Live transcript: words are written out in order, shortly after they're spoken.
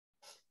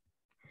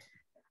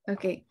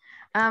Okay.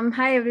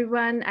 Hi,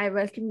 everyone. I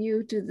welcome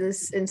you to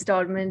this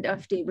installment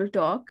of Table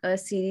Talk, a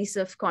series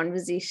of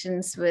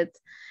conversations with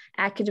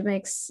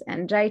academics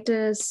and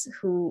writers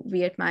who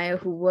we admire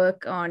who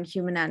work on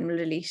human-animal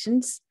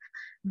relations.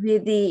 We're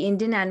the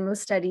Indian Animal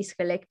Studies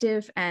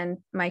Collective, and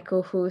my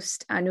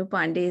co-host Anu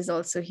Pande is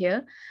also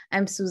here.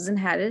 I'm Susan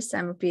Haris.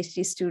 I'm a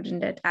PhD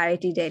student at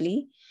IIT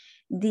Delhi.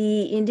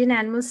 The Indian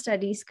Animal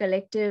Studies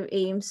Collective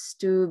aims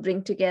to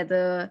bring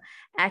together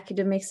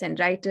academics and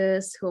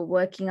writers who are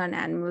working on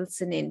animals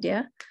in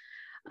India.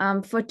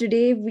 For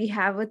today, we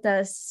have with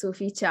us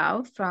Sophie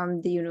Chao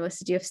from the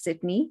University of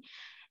Sydney,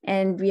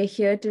 and we are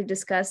here to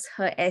discuss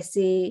her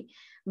essay,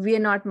 "We Are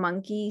Not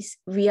Monkeys,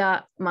 We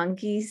Are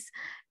Monkeys,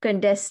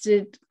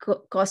 Contested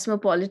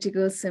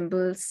Cosmopolitical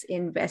Symbols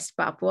in West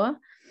Papua."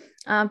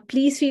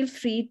 Please feel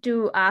free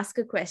to ask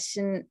a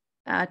question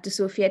to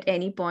Sophie at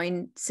any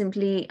point.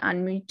 Simply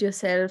unmute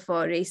yourself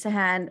or raise a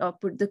hand or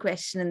put the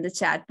question in the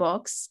chat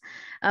box.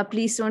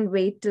 Please don't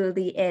wait till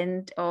the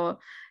end or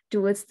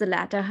towards the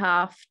latter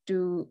half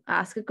to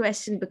ask a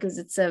question, because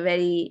it's a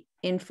very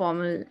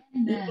informal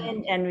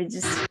event and we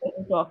just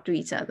talk to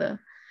each other.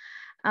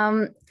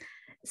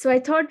 So I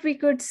thought we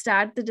could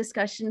start the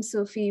discussion,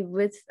 Sophie,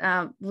 with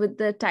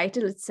the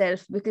title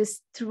itself,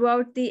 because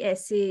throughout the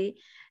essay,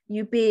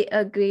 you pay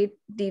a great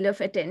deal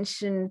of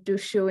attention to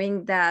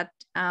showing that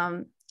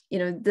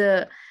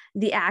the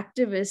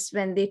activists,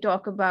 when they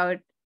talk about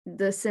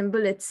the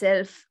symbol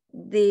itself,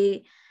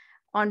 they,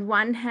 on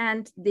one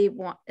hand, they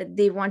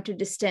want to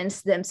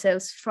distance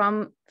themselves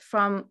from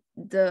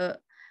the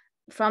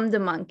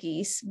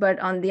monkeys, but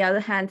on the other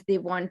hand, they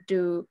want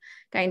to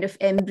kind of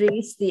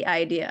embrace the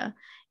idea.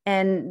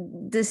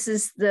 And this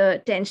is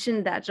the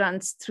tension that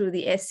runs through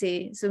the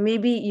essay. So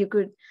maybe you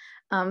could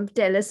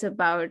tell us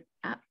about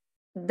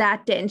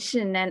that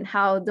tension and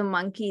how the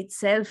monkey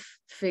itself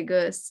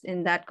figures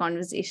in that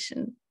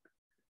conversation.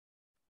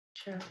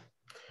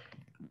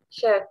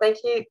 Sure. Thank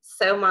you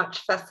so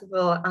much, first of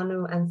all,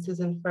 Anu and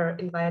Susan, for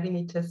inviting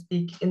me to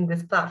speak in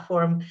this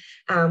platform.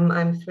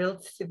 I'm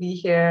thrilled to be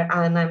here,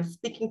 and I'm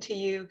speaking to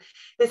you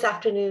this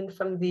afternoon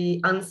from the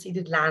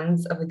unceded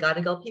lands of the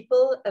Gadigal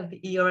people of the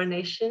Eora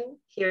Nation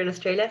here in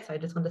Australia. So I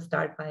just want to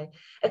start by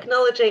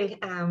acknowledging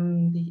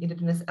the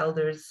Indigenous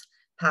elders,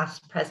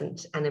 past,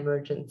 present, and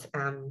emergent,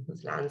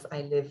 whose lands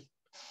I live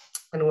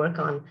and work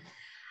on.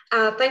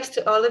 Thanks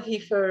to all of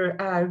you for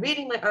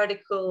reading my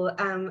article.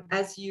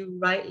 As you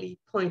rightly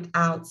point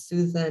out,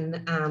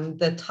 Susan,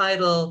 the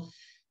title,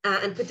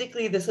 and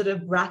particularly the sort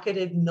of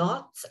bracketed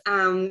knot,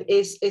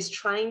 is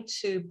trying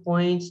to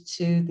point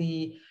to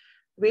the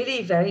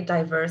really very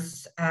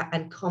diverse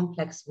and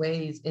complex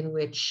ways in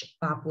which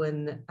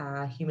Papuan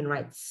human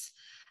rights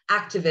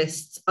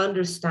activists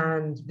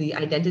understand the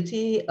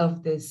identity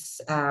of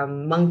this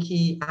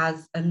monkey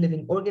as a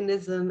living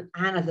organism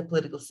and as a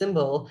political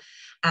symbol,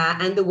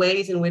 and the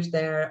ways in which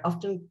they're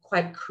often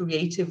quite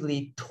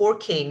creatively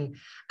torquing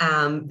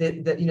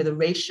the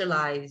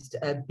racialized,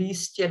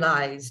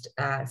 bestialized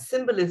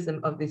symbolism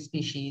of this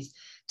species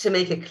to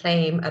make a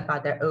claim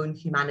about their own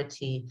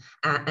humanity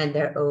and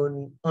their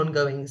own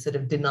ongoing sort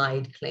of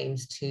denied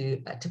claims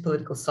to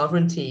political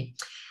sovereignty.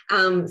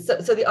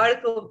 So the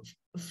article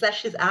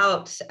fleshes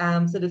out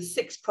sort of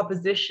 6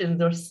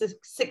 propositions or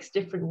six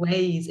different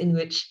ways in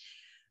which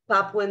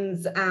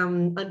Papuans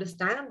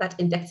understand that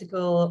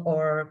indexical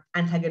or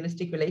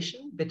antagonistic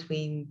relation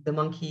between the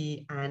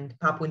monkey and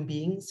Papuan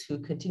beings who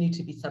continue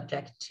to be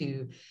subject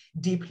to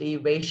deeply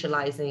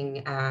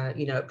racializing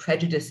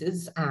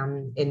prejudices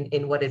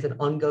in what is an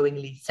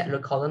ongoingly settler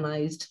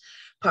colonized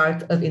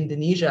part of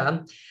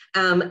Indonesia.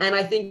 And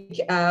I think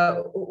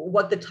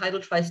what the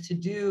title tries to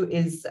do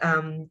is,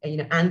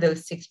 and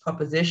those 6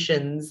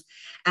 propositions,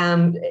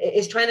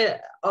 is trying to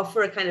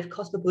offer a kind of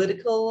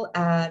cosmopolitical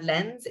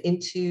lens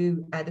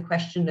into the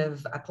question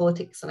of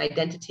politics and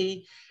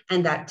identity,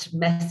 and that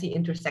messy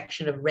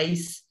intersection of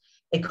race,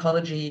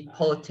 ecology,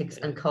 politics,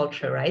 and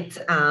culture, right?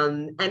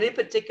 And in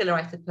particular,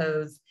 I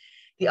suppose,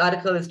 the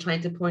article is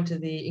trying to point to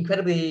the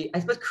incredibly, I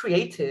suppose,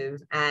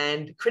 creative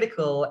and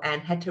critical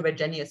and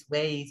heterogeneous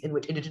ways in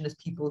which Indigenous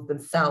peoples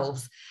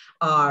themselves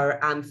are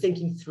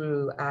thinking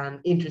through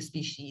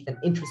interspecies and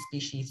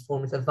interspecies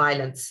forms of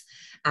violence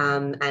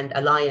and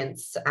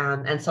alliance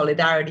and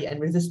solidarity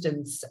and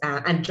resistance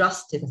and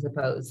justice, I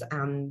suppose,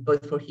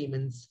 both for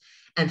humans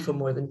and for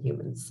more than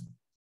humans.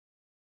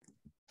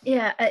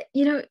 Yeah,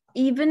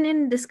 even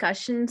in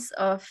discussions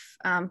of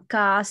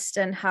caste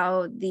and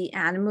how the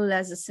animal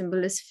as a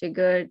symbol is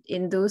figured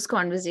in those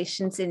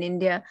conversations in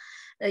India,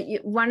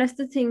 one of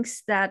the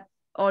things that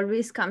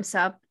always comes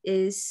up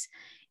is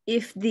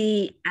if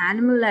the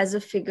animal as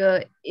a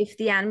figure, if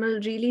the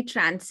animal really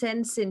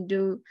transcends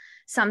into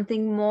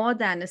something more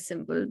than a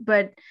symbol.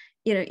 But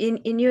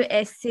in your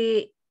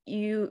essay,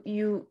 you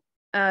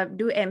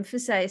do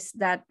emphasize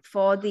that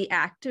for the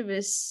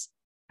activists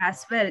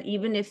as well,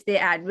 even if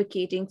they're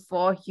advocating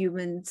for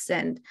humans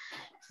and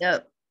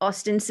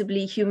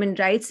ostensibly human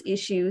rights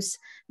issues,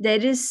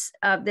 there is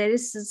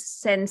a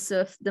sense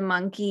of the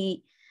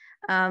monkey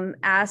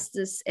as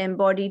this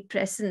embodied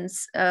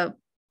presence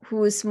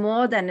who is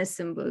more than a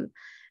symbol.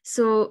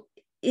 So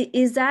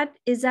is that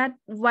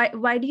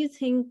why do you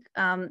think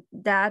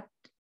that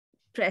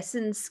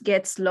presence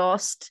gets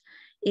lost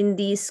in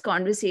these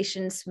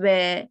conversations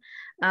where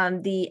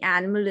the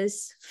animal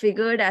is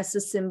figured as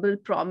a symbol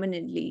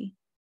prominently?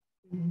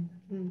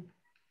 Mm-hmm.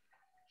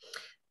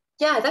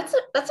 Yeah, that's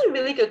a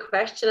really good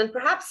question. And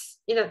perhaps,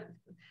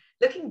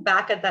 looking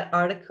back at that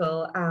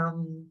article,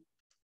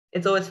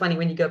 it's always funny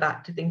when you go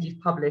back to things you've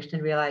published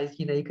and realize,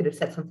 you could have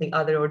said something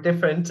other or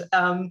different.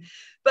 But,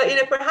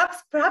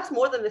 perhaps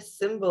more than a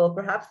symbol,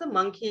 perhaps the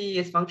monkey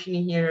is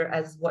functioning here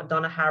as what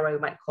Donna Haraway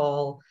might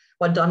call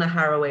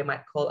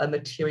a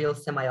material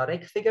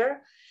semiotic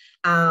figure.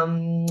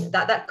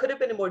 That could have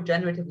been a more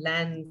generative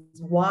lens.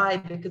 Why?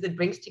 Because it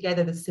brings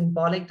together the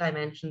symbolic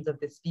dimensions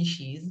of the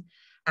species,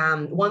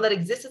 one that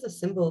exists as a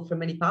symbol for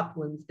many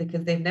Papuans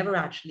because they've never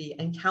actually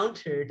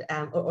encountered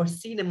or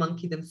seen a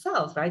monkey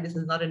themselves, right? This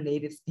is not a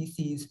native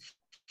species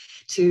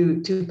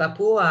to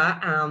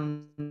Papua,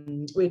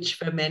 which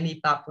for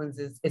many Papuans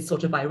is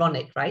sort of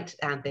ironic, right?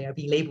 And they are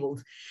being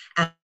labeled.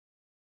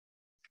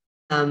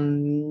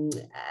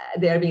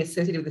 They are being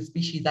associated with a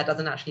species that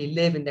doesn't actually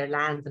live in their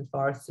lands and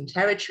forests and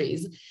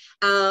territories.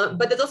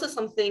 But there's also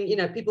something,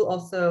 people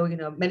also,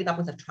 many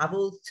Papuans have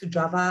traveled to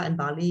Java and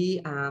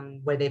Bali,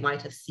 where they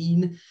might have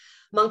seen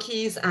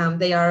monkeys.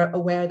 They are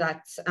aware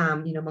that,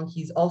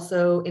 monkeys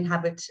also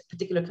inhabit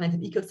particular kinds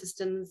of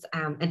ecosystems,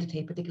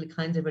 entertain particular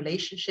kinds of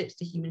relationships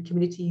to human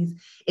communities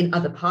in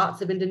other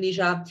parts of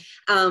Indonesia.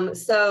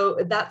 So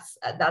that's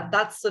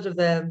sort of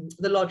the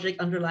logic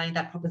underlying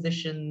that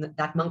proposition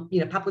that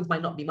Papuans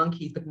might not be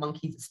monkeys, but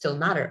monkeys still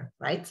matter,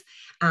 right?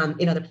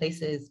 In other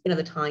places, in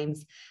other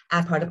times,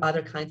 as part of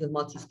other kinds of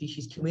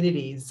multi-species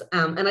communities.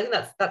 And I think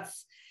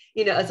that's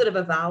a sort of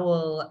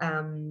avowal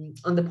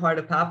on the part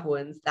of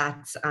Papuans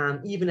that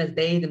even as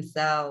they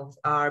themselves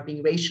are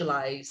being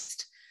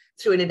racialized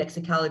through an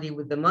indexicality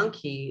with the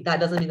monkey, that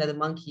doesn't mean that the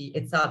monkey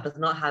itself does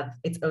not have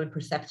its own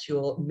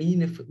perceptual,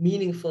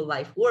 meaningful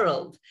life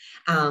world.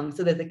 So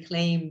there's a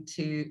claim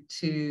to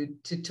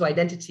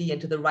identity and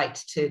to the right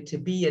to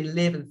be and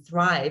live and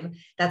thrive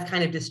that's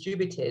kind of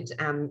distributed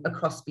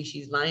across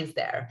species lines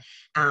there.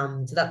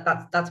 So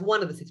that's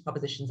one of the 6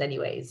 propositions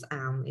anyways,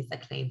 is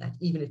that claim that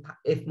even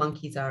if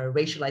monkeys are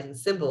racializing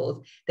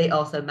symbols, they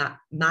also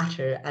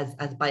matter as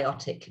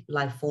biotic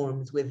life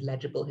forms with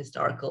legible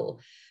historical,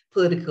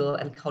 political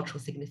and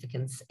cultural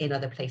significance in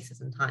other places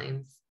and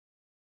times.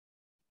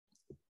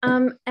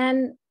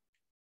 And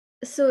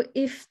so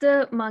if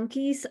the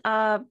monkeys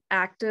are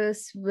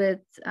actors with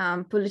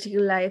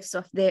political lives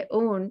of their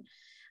own,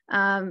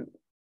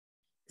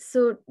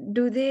 so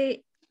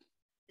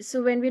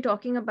when we're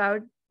talking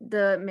about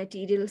the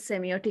material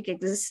semiotic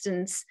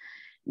existence,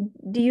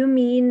 do you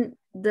mean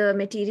the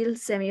material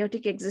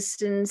semiotic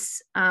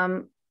existence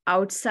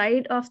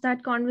outside of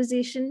that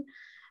conversation?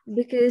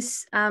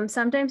 Because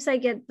sometimes I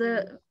get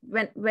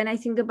when I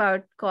think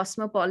about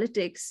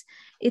cosmopolitics,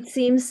 it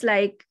seems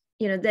like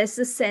there's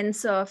a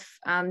sense of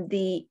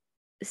the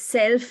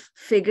self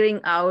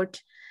figuring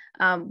out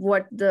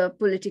what the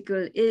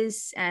political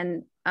is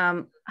and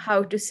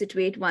how to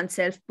situate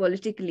oneself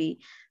politically.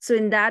 So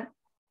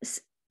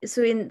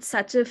in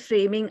such a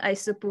framing, I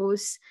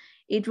suppose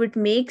it would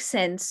make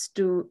sense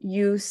to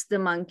use the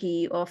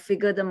monkey or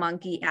figure the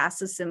monkey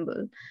as a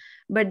symbol.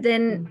 But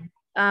then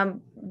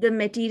the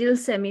material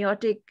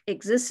semiotic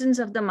existence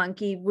of the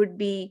monkey would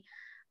be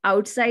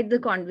outside the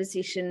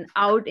conversation,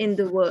 out in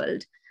the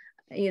world.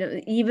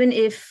 Even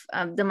if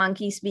the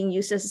monkey is being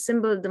used as a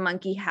symbol, the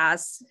monkey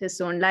has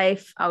his own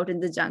life out in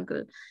the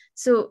jungle.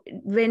 So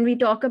when we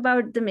talk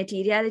about the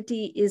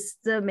materiality, is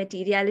the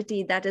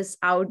materiality that is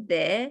out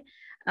there,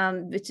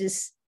 which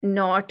is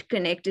not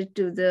connected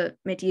to the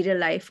material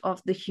life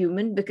of the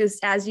human? Because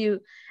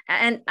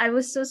and I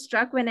was so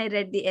struck when I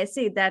read the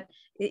essay that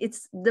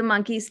the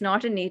monkey is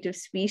not a native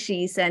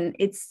species, and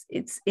it's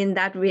in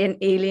that way an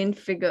alien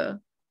figure.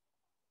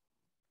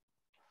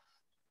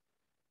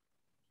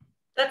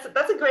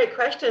 That's a great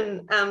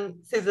question,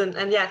 Susan.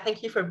 And yeah,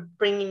 thank you for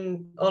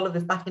bringing all of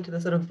this back into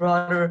the sort of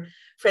broader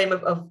frame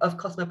of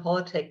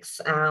cosmopolitics,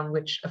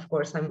 which of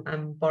course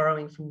I'm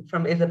borrowing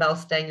from Isabel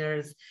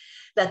Stenger's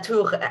La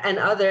Tour and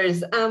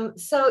others.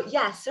 So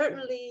yeah,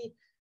 certainly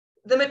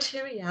the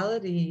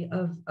materiality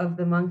of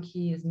the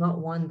monkey is not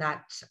one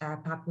that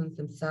Papuans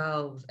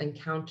themselves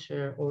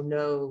encounter or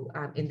know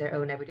in their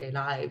own everyday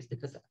lives,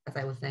 because as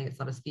I was saying, it's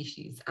not a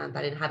species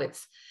that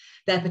inhabits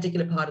that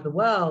particular part of the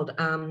world.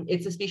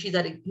 It's a species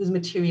whose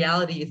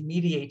materiality is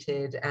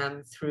mediated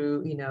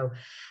through,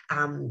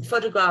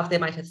 photographs they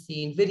might have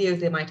seen, videos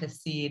they might have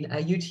seen,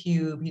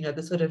 YouTube,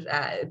 the sort of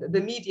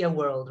the media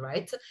world,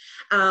 right?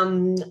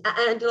 And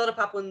a lot of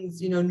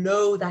Papuans,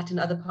 know that in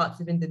other parts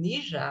of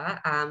Indonesia,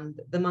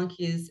 the monkey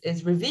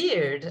is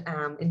revered.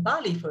 In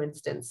Bali, for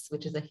instance,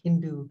 which is a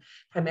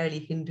primarily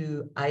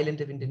Hindu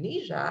island of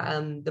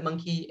Indonesia, the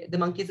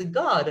monkey is a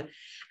god.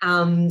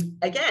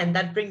 Again,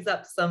 that brings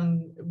up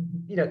some,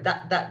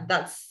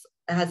 that's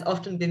has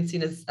often been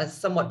seen as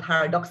somewhat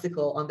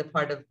paradoxical on the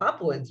part of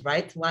Papuans,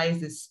 right? Why is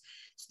this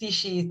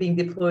species being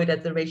deployed as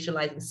a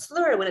racializing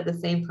slur, when at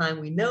the same time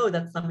we know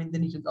that some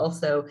Indonesians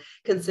also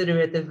consider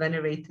it a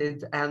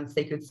venerated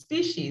sacred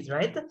species,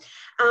 right?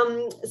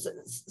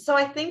 So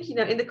I think,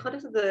 in the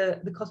context of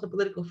the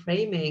cosmopolitical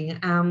framing,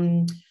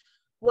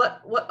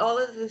 what all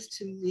of this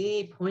to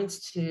me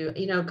points to,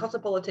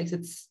 cosmopolitics,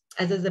 it's,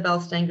 as Isabel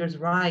Stenger's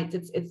right,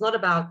 it's not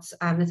about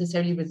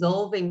necessarily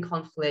resolving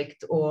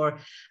conflict or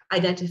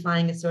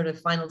identifying a sort of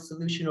final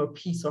solution or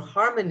peace or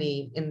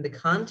harmony in the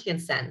Kantian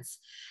sense.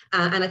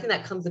 And I think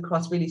that comes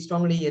across really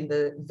strongly in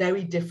the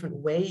very different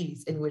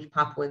ways in which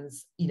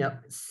Papuans,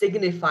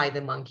 signify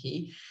the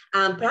monkey.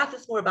 Perhaps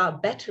it's more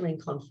about bettering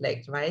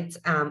conflict, right?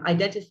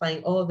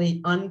 Identifying all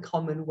the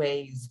uncommon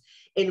ways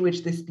in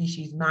which this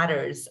species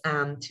matters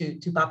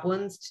to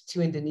Papuans, to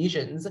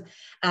Indonesians,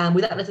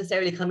 without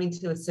necessarily coming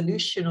to a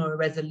solution or a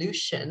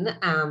resolution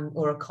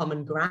or a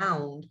common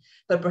ground,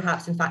 but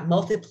perhaps in fact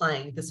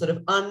multiplying the sort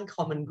of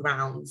uncommon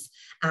grounds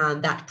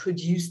that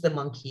produce the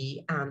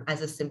monkey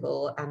as a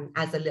symbol,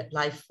 as a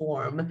life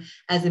form,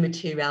 as a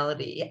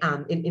materiality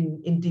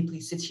in deeply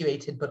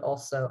situated but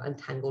also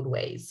untangled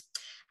ways.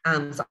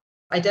 So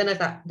I don't know if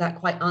that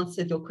quite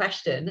answered your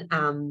question,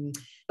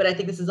 but I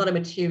think this is not a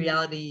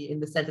materiality in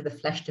the sense of the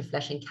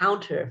flesh-to-flesh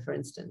encounter, for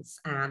instance,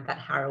 that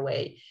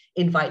Haraway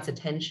invites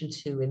attention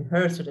to in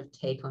her sort of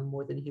take on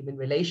more than human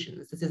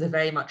relations. This is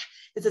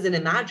an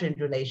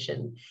imagined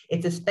relation.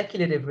 It's a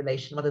speculative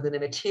relation rather than a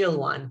material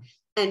one.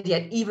 And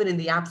yet, even in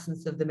the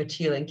absence of the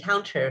material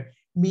encounter,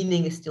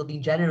 meaning is still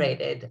being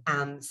generated,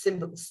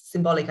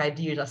 symbolic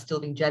ideas are still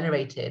being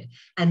generated,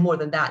 and more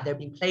than that, they're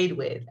being played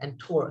with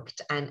and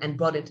torqued and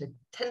brought into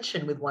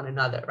tension with one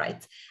another,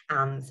 right?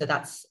 So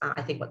that's,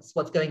 I think,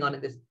 what's going on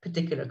in this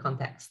particular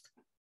context.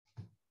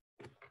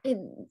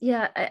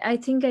 I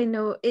think I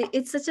know.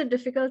 It's such a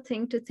difficult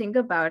thing to think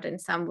about in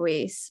some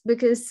ways,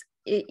 because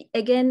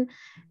again,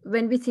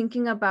 when we're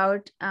thinking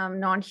about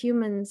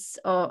non-humans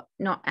or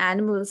not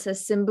animals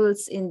as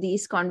symbols in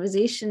these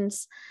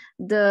conversations,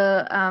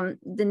 the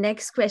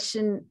next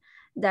question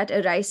that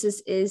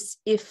arises is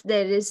if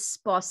there is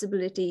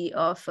possibility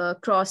of a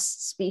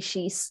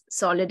cross-species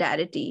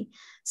solidarity.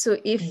 So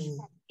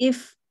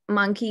if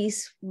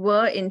monkeys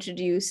were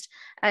introduced,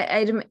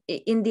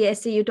 in the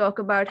essay you talk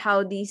about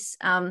how these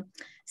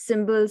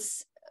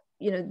symbols,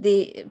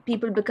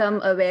 people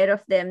become aware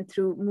of them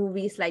through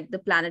movies like The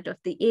Planet of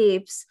the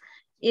Apes,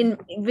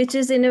 which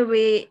is in a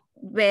way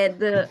where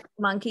the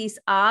monkeys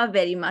are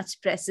very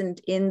much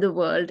present in the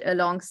world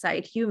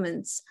alongside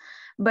humans.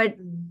 But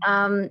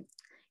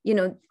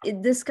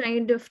this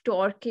kind of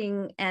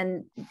torquing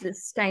and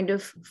this kind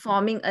of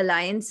forming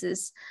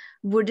alliances,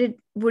 would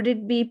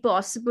it be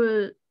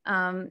possible?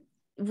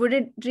 Would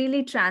it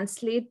really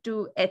translate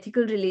to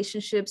ethical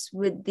relationships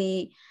with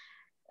the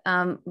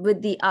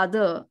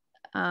other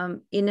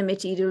in a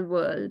material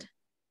world?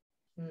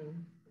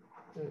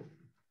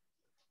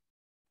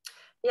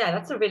 Yeah,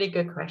 that's a really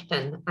good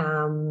question.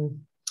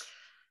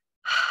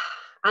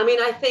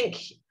 I think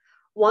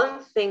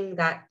one thing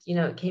that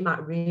came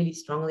out really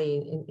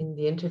strongly in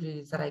the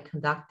interviews that I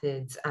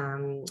conducted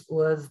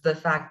was the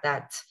fact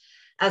that,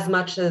 as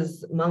much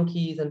as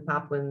monkeys and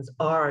Papuans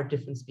are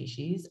different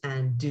species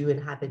and do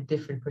inhabit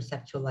different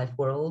perceptual life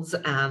worlds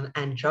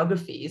and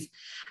geographies,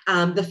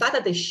 the fact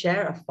that they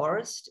share a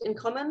forest in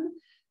common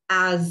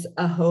as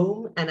a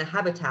home and a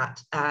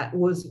habitat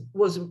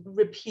was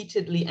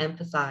repeatedly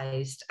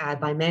emphasized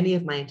by many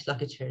of my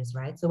interlocutors,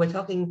 right? So we're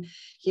talking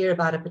here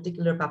about a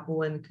particular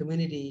Papuan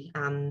community,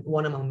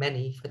 one among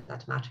many for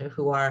that matter,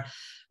 who are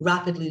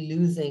rapidly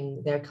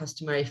losing their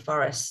customary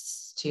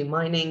forests to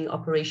mining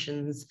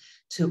operations,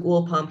 to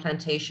oil palm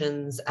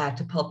plantations,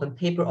 to pulp and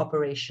paper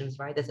operations,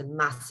 right? There's a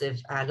massive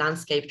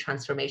landscape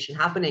transformation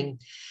happening.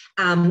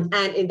 And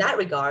in that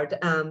regard,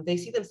 they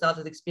see themselves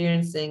as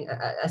experiencing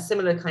a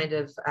similar kind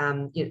of,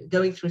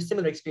 going through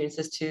similar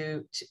experiences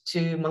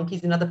to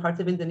monkeys in other parts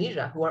of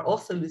Indonesia, who are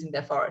also losing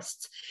their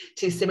forests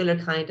to similar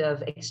kind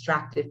of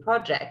extractive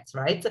projects,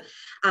 right?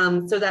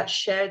 So that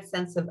shared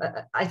sense of,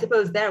 I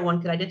suppose there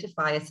one could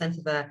identify a sense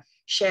of a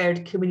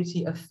shared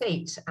community of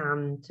fate,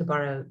 to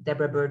borrow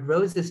Deborah Bird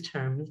Rose's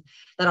terms,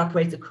 that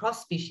operates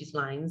across species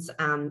lines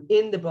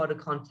in the broader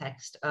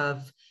context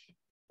of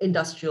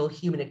industrial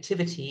human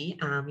activity,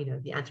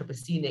 the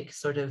Anthropocenic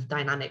sort of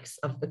dynamics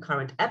of the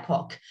current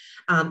epoch,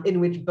 in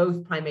which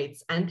both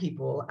primates and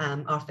people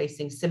are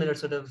facing similar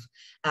sort of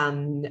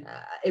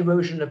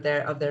erosion of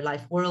their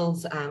life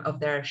worlds, of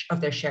their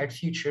shared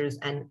futures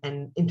and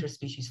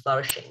interspecies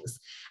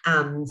flourishings.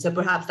 So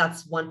perhaps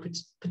that's one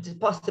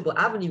possible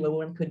avenue where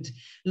one could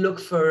look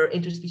for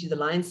interspecies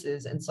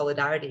alliances and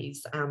solidarities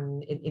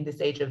in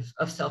this age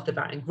of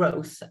self-devouring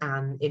growth,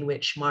 in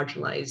which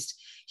marginalized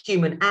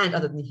human and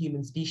other than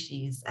human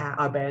species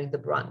are bearing the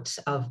brunt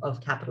of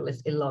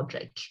capitalist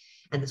illogic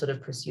and the sort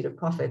of pursuit of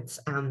profits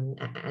and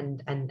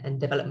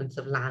developments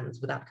of lands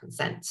without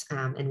consent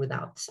and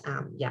without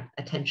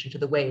attention to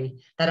the way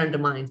that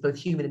undermines both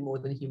human and more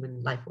than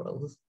human life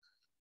worlds.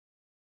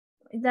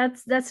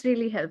 That's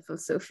really helpful,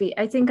 Sophie.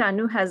 I think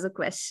Anu has a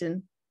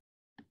question.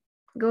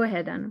 Go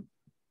ahead, Anu.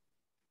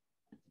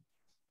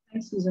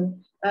 Thanks,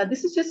 Susan.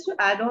 This is just to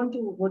add on to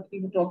what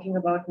we were talking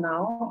about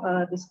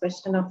now, this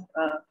question of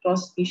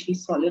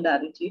cross-species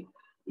solidarity.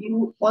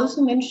 You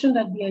also mentioned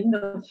at the end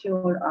of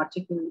your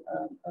article,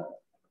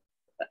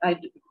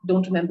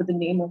 don't remember the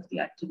name of the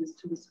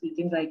activist who was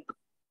speaking right,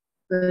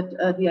 but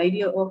the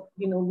idea of,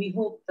 we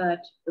hope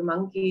that the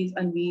monkeys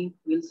and we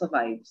will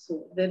survive.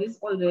 So there is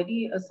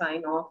already a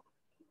sign of,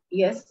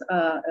 yes,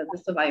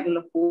 the survival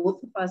of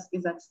both of us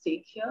is at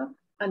stake here.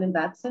 And in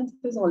that sense,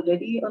 there's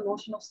already a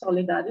notion of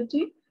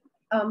solidarity.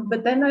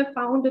 But then I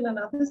found in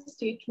another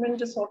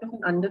statement a sort of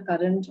an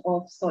undercurrent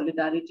of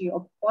solidarity,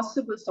 of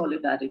possible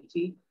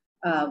solidarity,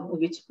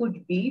 which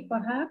could be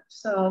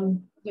perhaps,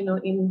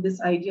 in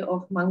this idea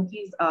of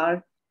monkeys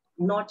are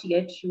not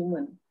yet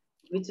human,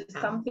 which is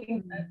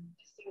something that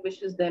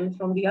distinguishes them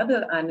from the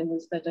other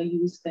animals that are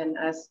used then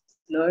as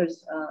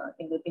slurs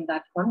in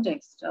that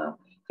context. For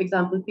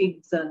example,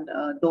 pigs and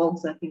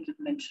dogs, I think you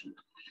mentioned.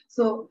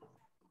 So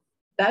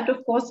that,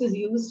 of course, is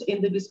used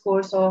in the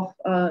discourse of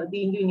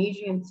the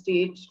Indonesian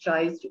state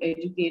tries to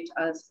educate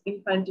us,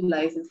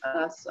 infantilizes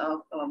us,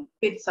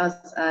 pits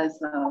us as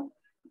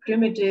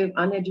primitive,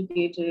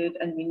 uneducated,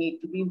 and we need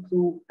to be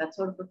improved, that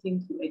sort of a thing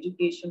through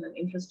education and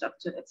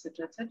infrastructure,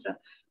 etc., etc.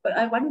 But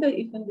I wonder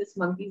if in these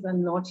monkeys are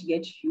not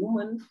yet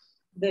human,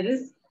 there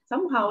is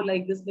somehow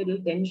like this little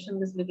tension,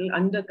 this little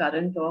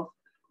undercurrent of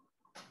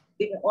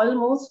they're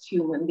almost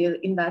human. They're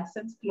in that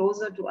sense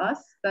closer to us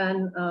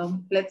than,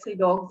 let's say,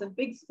 dogs and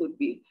pigs could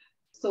be.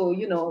 So,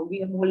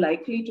 we are more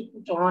likely to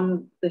put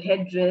on the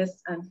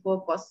headdress and fur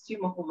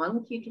costume of a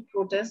monkey to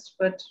protest,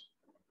 but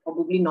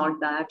probably not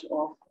that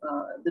of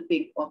the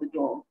pig or the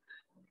dog.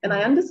 And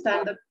I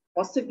understand that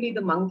possibly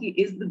the monkey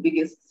is the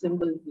biggest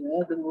symbol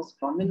here, the most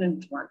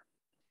prominent one.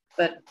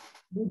 But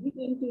would we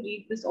tend to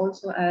read this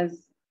also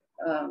as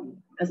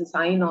a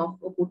sign of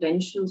a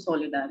potential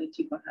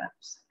solidarity,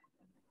 perhaps?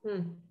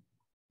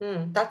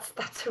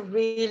 That's a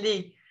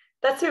really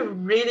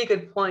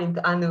good point,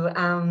 Anu.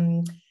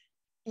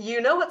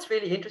 What's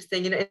really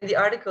interesting, in the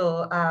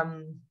article,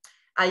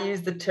 I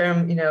use the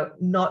term,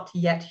 not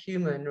yet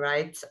human,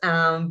 right?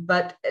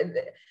 But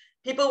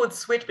people would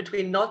switch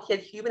between not yet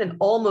human and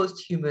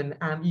almost human.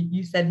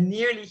 You said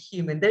nearly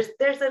human. There's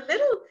a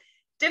little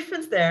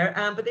difference there,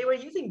 but they were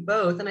using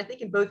both. And I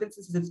think in both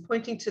instances, it's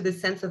pointing to the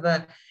sense of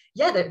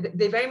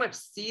they very much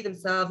see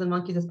themselves and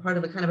monkeys as part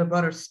of a kind of a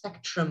broader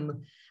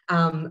spectrum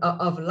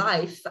of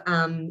life,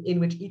 in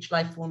which each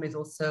life form is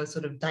also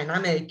sort of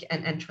dynamic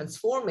and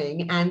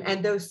transforming.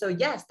 And those, so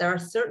yes, there are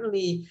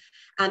certainly,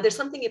 and there's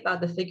something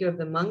about the figure of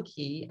the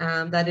monkey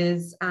that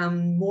is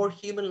more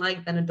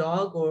human-like than a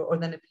dog or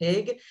than a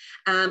pig.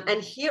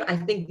 And here, I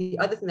think the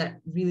other thing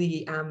that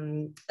really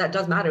that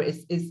does matter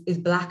is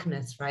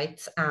blackness,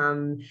 right?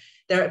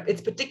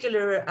 It's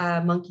particular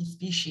monkey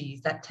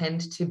species that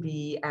tend to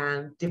be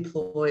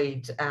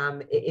deployed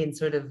in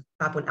sort of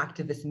Papuan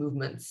activist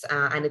movements,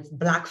 and it's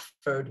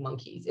black-furred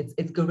monkeys.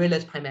 It's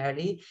gorillas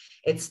primarily.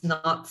 It's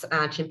not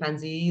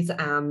chimpanzees.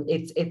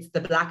 It's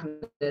the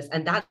blackness,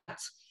 and that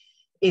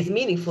is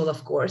meaningful,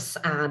 of course,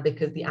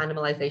 because the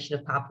animalization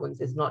of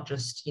Papuans is not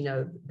just,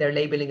 their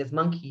labeling as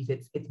monkeys,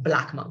 it's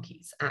black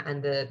monkeys.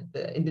 And the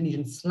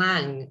Indonesian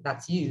slang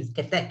that's used,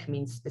 ketek,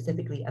 means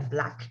specifically a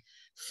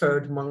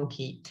black-furred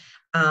monkey.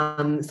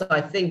 So I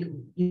think,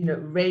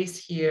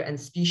 race here and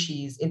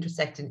species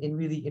intersect in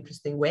really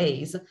interesting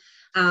ways.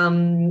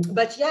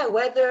 But yeah,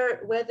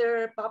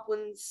 whether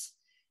Papuans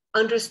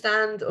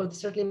understand, or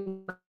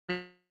certainly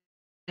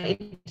my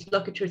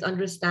interlocutors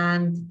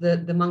understand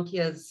the monkey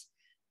as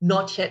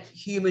not yet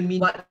human, mean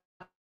what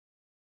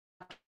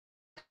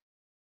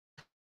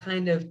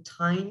kind of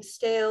time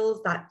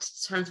scales that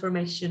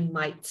transformation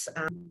might,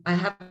 I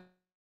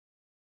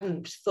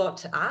haven't thought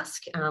to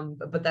ask,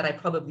 but that I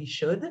probably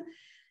should.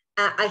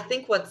 I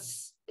think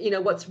what's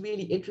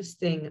really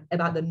interesting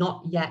about the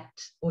not yet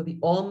or the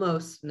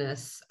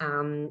almostness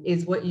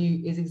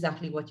is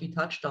exactly what you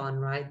touched on,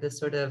 right? The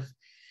sort of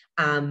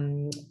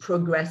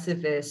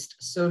progressivist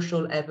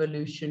social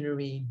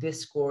evolutionary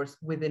discourse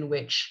within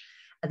which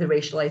the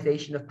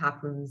racialization of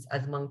Papuans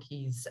as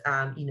monkeys,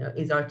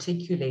 is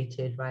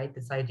articulated, right?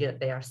 This idea that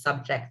they are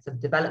subjects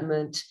of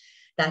development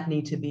that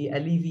need to be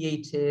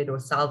alleviated or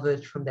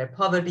salvaged from their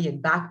poverty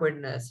and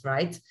backwardness,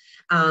 right?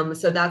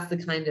 So that's the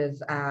kind of,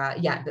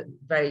 the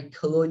very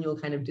colonial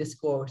kind of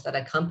discourse that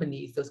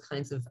accompanies those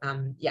kinds of,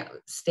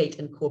 state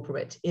and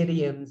corporate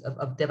idioms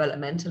of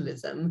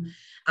developmentalism.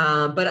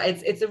 But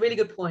it's a really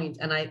good point,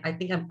 and I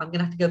think I'm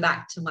gonna have to go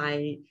back to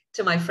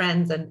my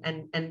friends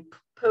and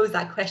pose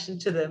that question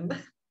to them.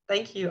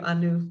 Thank you,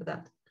 Anu, for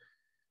that.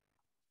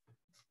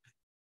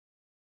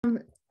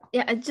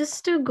 Yeah,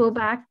 just to go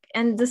back,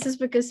 and this is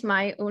because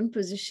my own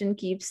position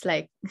keeps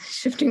like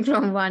shifting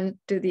from one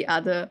to the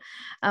other,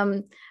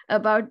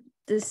 about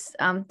this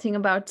thing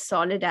about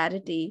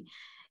solidarity.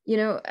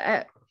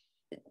 I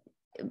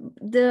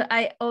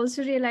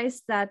also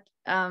realized that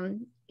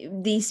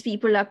these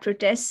people are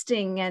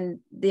protesting, and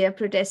they are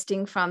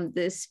protesting from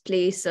this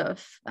place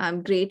of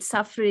great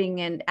suffering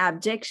and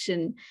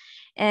abjection.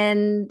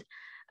 And,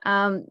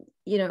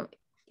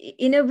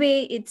 in a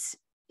way,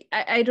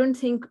 I don't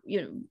think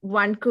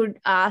one could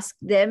ask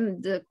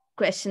them the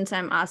questions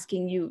I'm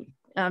asking you.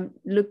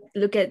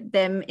 Look at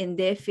them in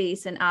their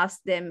face and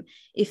ask them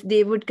if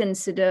they would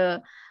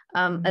consider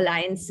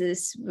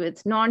alliances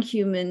with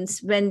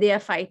non-humans when they are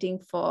fighting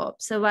for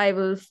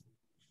survival,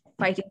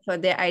 fighting for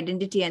their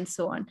identity, and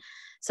so on.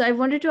 So I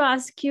wanted to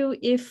ask you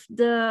if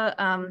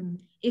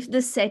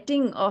the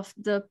setting of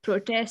the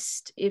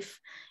protest, if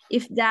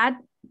that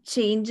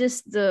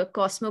changes the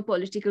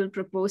cosmopolitical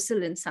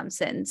proposal in some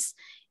sense,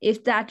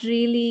 if that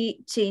really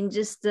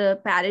changes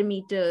the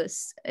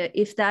parameters,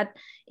 if that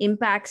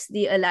impacts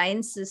the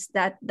alliances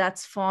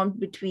that's formed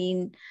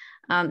between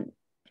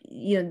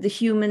the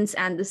humans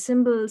and the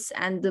symbols,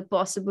 and the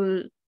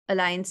possible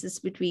alliances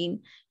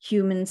between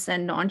humans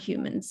and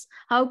non-humans.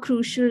 How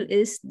crucial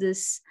is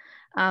this?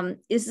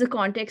 Is the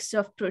context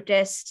of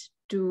protest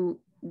to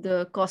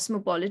the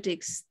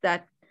cosmopolitics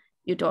that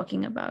you're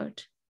talking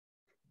about?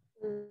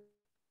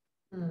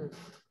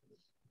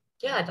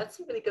 Yeah, that's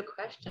a really good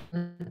question.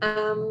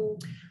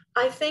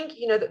 I think,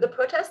 the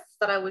protests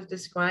that I was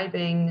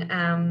describing,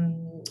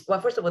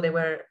 well, first of all, they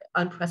were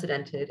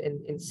unprecedented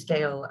in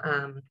scale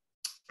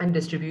and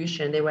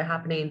distribution. They were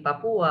happening in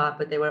Papua,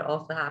 but they were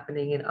also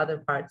happening in other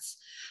parts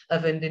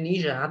of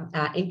Indonesia,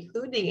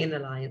 including in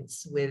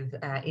alliance with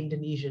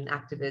Indonesian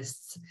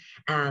activists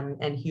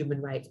and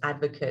human rights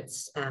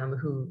advocates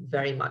who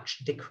very much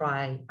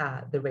decry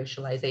the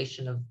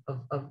racialization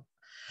of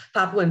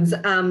Papuans.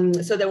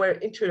 So there were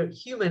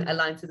interhuman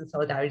alliances and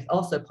solidarities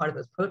also part of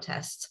those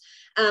protests.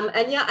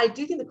 And yeah, I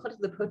do think the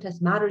context of the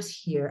protest matters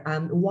here.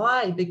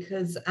 Why?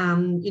 Because,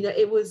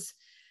 it was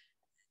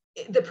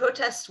the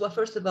protests, well,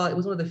 first of all, it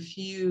was one of the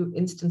few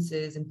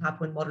instances in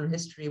Papuan modern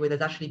history where there's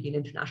actually been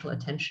international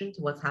attention to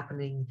what's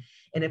happening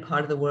in a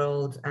part of the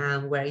world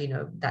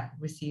where, that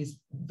receives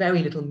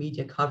very little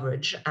media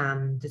coverage,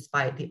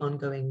 despite the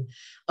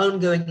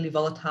ongoingly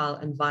volatile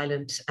and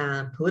violent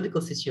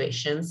political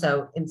situation.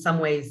 So in some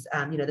ways,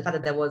 the fact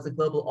that there was a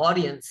global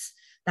audience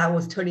that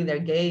was turning their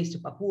gaze to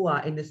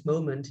Papua in this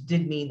moment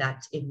did mean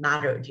that it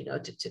mattered,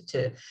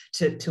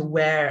 to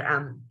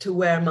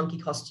wear monkey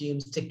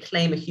costumes, to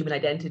claim a human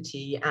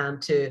identity,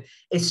 to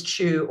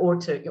eschew or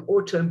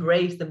to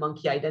embrace the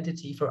monkey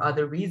identity for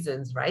other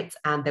reasons, right?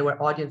 And there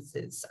were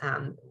audiences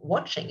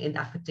watching in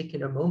that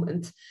particular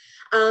moment.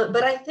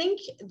 But I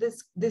think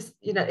this,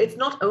 it's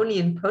not only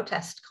in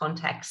protest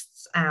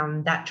contexts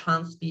that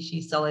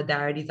trans-species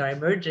solidarities are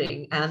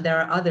emerging, and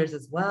there are others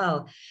as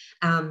well.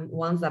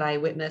 Ones that I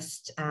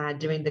witnessed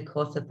during the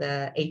course of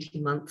the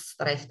 18 months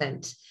that I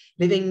spent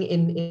living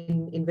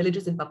in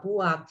villages in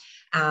Papua,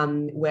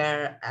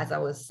 where, as I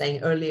was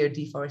saying earlier,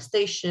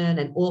 deforestation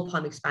and oil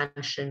palm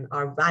expansion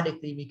are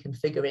radically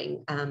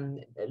reconfiguring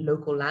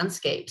local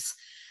landscapes.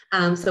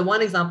 So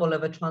one example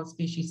of a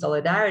trans-species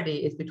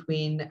solidarity is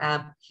between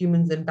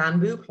humans and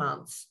bamboo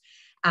plants.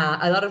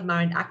 A lot of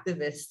marine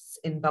activists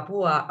in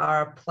Papua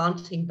are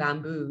planting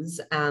bamboos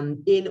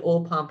in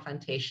oil palm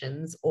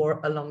plantations or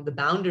along the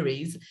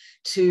boundaries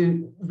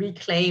to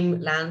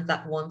reclaim lands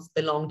that once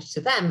belonged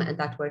to them and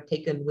that were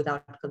taken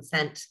without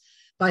consent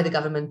by the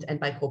government and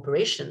by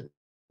corporations.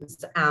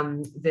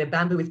 The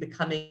bamboo is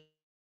becoming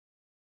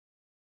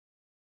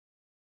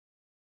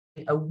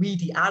a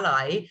weedy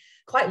ally,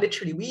 quite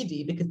literally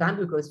weedy, because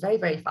bamboo grows very,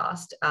 very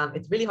fast.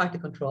 It's really hard to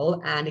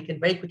control, and it can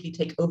very quickly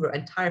take over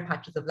entire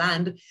patches of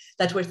land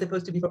that were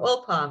supposed to be for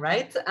oil palm,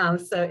 right?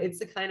 So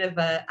it's a kind of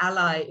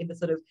ally in the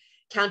sort of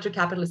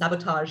counter-capitalist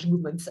sabotage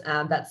movement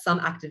that some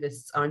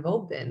activists are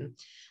involved in.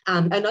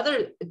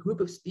 Another group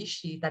of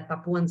species that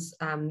Papuans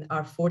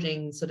are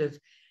forging sort of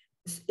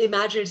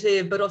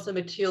imaginative but also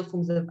material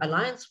forms of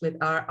alliance with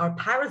are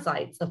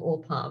parasites of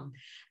oil palm.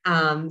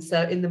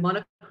 So in the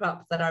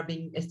monocrops that are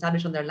being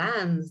established on their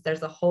lands,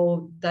 there's a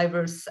whole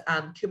diverse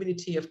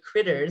community of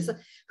critters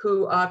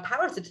who are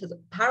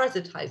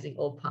parasitizing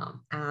oil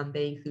palm.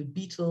 They include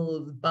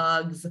beetles,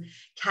 bugs,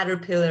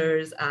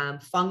 caterpillars,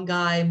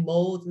 fungi,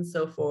 molds, and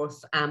so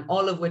forth,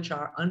 all of which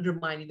are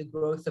undermining the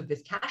growth of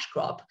this cash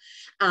crop.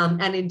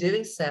 And in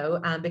doing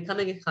so,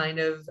 becoming a kind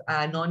of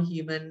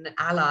non-human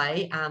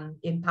ally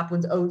in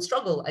Papuan's own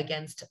struggle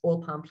against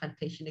oil palm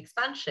plantation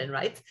expansion,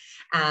 right?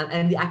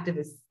 And the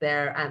activists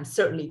there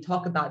certainly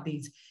talk about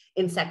these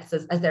insects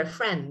as their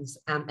friends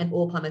and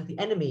oil palm as the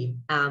enemy.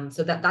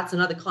 So that's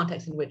another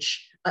context in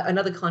which,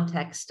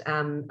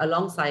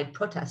 alongside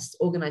protests,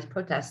 organized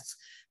protests,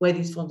 where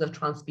these forms of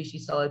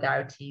trans-species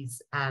solidarities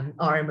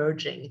are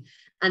emerging.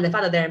 And the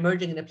fact that they're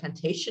emerging in a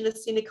plantationist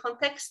scenic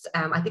context,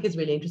 I think is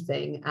really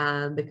interesting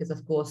because,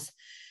 of course,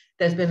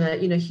 there's been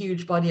a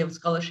huge body of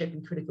scholarship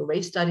in critical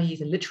race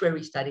studies and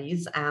literary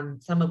studies,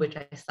 some of which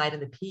I cite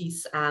in the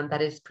piece,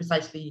 that is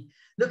precisely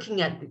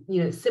looking at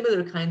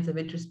similar kinds of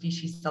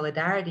interspecies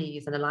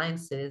solidarities and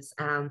alliances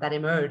that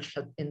emerged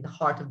in the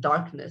heart of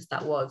darkness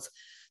that was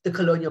the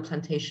colonial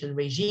plantation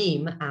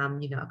regime,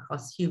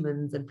 across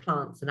humans and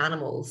plants and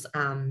animals,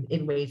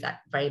 in ways that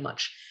very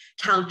much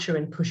counter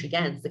and push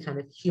against the kind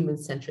of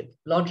human-centric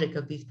logic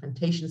of these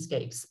plantation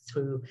scapes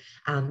through,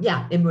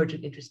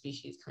 emergent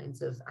interspecies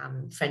kinds of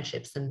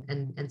friendships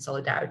and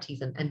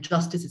solidarities and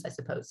justices, I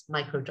suppose,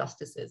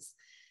 micro-justices.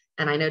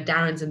 And I know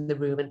Darren's in the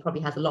room and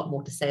probably has a lot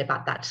more to say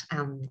about that,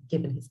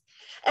 given his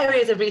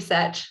areas of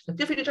research. So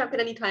feel free to jump in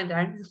anytime,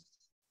 Darren.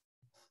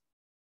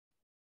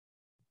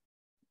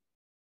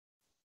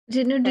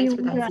 Rinu, do you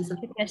want to ask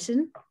a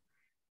question?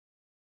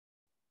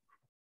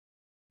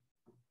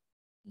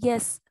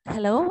 Yes,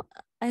 hello.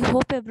 I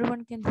hope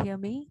everyone can hear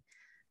me.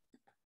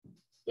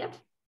 Yep.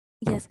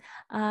 Yes.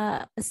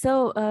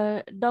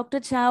 Dr.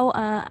 Chao,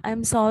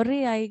 I'm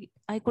sorry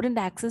I couldn't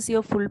access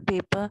your full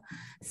paper.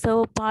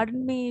 So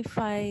pardon me if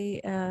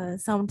I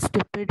sound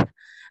stupid.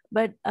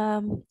 But,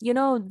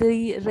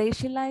 the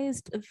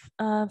racialized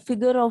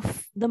figure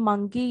of the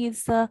monkey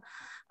is a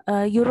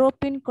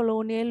European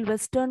colonial,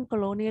 Western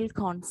colonial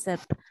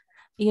concept.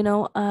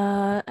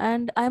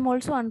 And I'm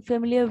also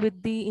unfamiliar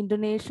with the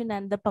Indonesian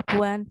and the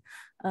Papuan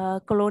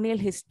colonial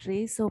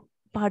history. So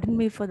pardon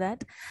me for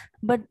that.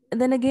 But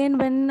then again,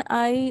 when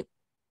I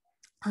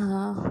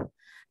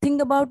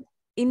think about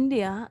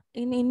India,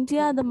 in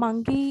India, the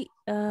monkey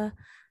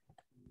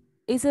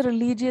is a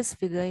religious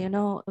figure.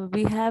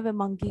 We have a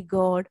monkey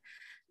god.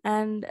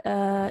 And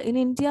in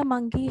India,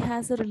 monkey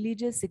has a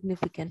religious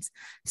significance.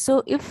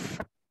 So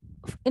if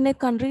in a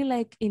country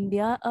like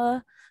India,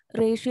 a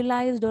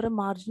racialized or a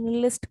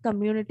marginalist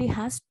community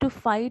has to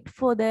fight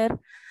for their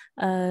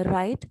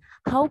right,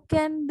 how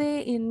can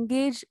they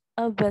engage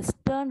a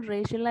Western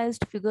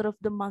racialized figure of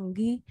the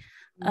monkey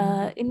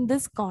in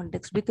this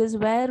context? Because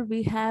where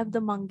we have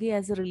the monkey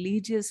as a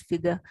religious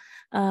figure,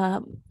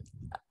 how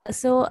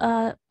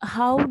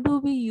do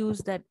we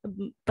use that?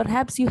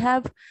 Perhaps you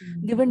have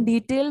given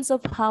details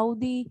of how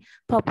the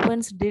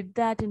Papuans did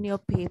that in your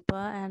paper,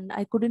 and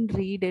I couldn't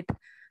read it.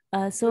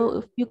 So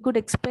if you could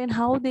explain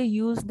how they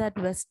use that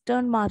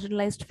Western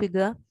marginalized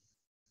figure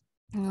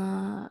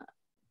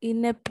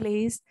in a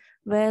place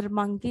where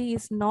monkey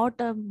is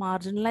not a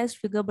marginalized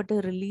figure, but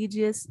a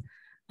religious,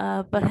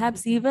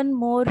 perhaps even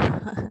more,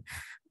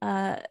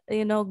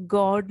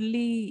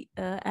 godly,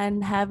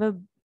 and have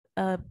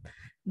a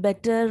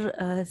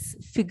better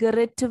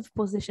figurative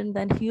position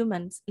than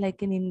humans,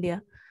 like in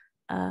India,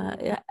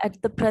 at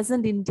the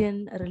present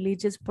Indian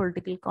religious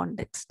political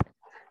context.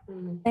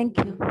 Thank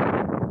you.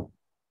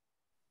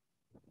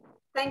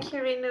 Thank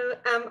you, Rinu.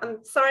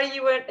 I'm sorry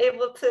you weren't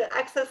able to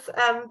access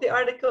the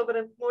article, but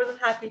I'm more than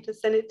happy to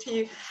send it to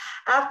you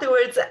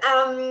afterwards.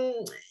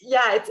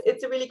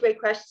 It's a really great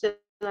question.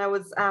 I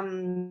was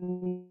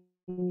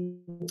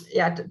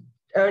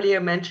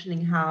earlier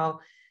mentioning how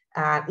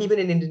even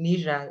in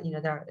Indonesia,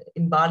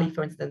 in Bali,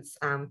 for instance,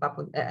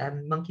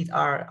 monkeys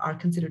are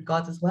considered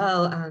gods as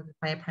well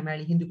by a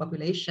primarily Hindu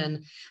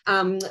population.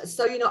 I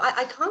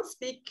can't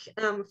speak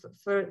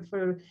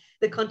for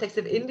the context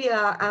of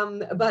India,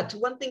 but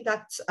one thing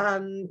that,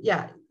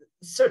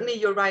 certainly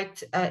you're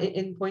right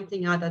in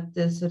pointing out that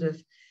the sort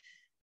of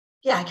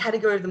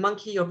category of the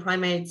monkey or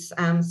primates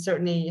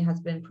certainly has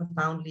been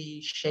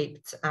profoundly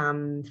shaped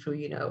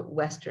through,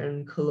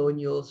 Western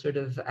colonial sort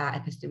of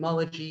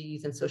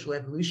epistemologies and social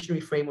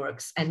evolutionary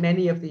frameworks. And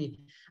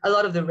a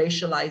lot of the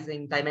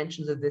racializing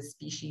dimensions of this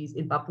species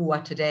in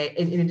Papua today,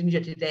 in Indonesia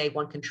today,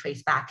 one can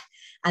trace back,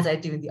 as I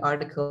do in the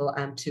article,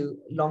 to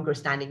longer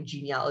standing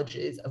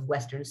genealogies of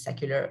Western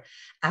secular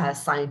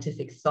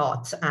scientific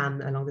thought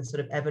along this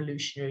sort of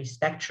evolutionary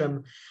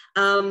spectrum.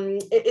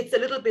 It's a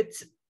little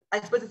bit, I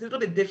suppose it's a little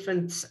bit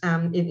different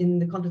in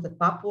the context of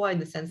Papua, in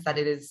the sense that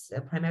it is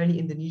primarily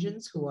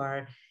Indonesians who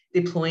are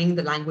deploying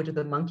the language of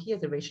the monkey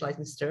as a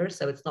racializing stir.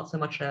 So it's not so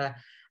much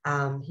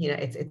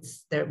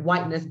it's their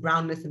whiteness,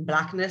 brownness, and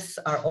blackness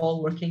are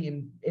all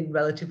working in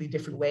relatively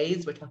different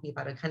ways. We're talking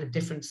about a kind of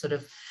different sort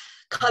of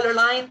color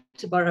line,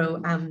 to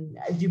borrow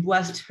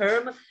Dubois'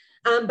 term.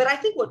 But I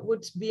think what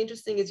would be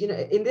interesting is,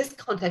 in this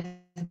context,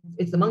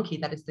 it's the monkey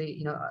that is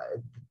the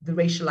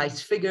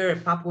racialized figure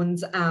of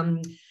Papuans.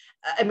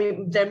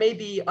 There may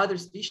be other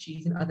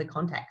species in other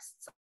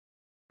contexts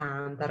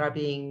that are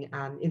being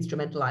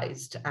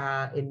instrumentalized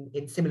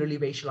in similarly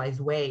racialized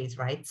ways,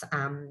 right?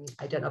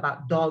 I don't know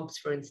about dogs,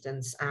 for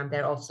instance.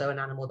 They're also an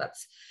animal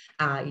that's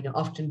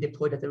often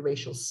deployed as a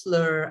racial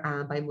slur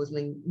by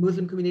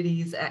Muslim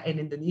communities in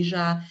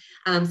Indonesia.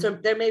 So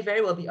there may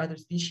very well be other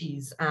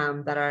species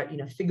that are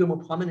figure more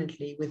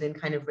prominently within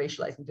kind of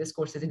racializing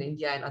discourses in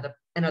India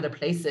and other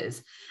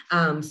places.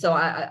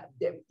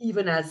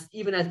 Even as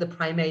the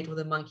primate or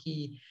the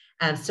monkey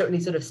certainly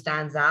sort of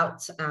stands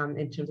out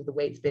in terms of the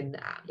way it's been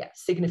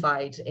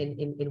signified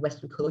in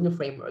Western colonial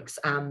frameworks.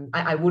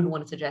 I wouldn't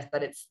want to suggest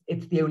that it's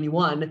the only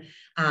one.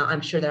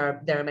 I'm sure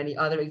there are many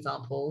other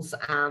examples.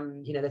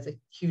 There's a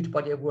huge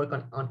body of work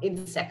on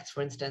insects,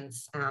 for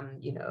instance,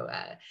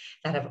 that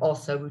have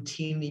also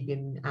routinely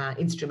been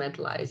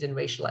instrumentalized in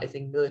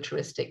racializing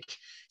militaristic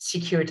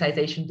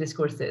securitization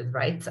discourses,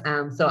 right?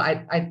 So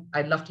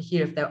I'd love to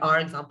hear if there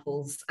are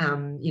examples,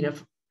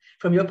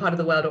 from your part of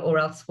the world or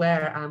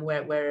elsewhere,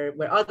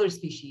 where other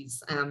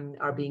species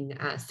are being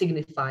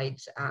signified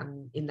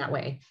in that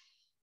way.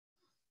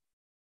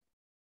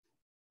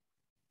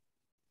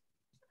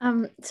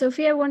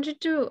 Sophie, I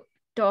wanted to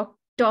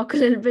talk a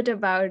little bit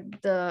about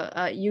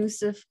the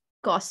use of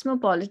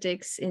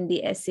cosmopolitics in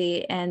the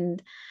essay,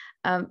 and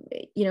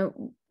you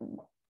know,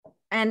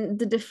 and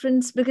the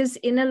difference, because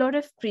in a lot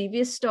of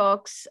previous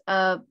talks,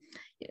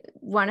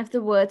 one of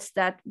the words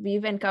that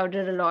we've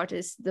encountered a lot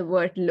is the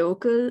word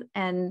local,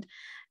 and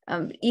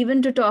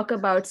even to talk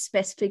about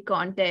specific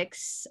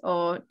contexts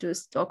or to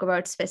talk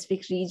about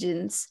specific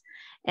regions.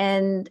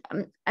 And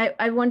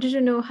I wanted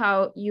to know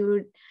how you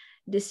would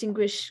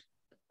distinguish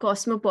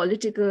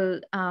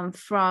cosmopolitical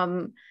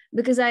from,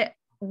 because I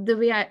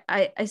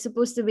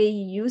suppose the way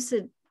you use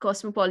it,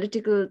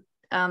 cosmopolitical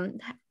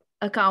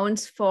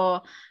accounts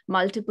for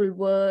multiple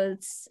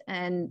worlds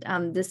and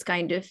this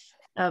kind of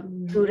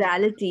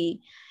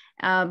plurality.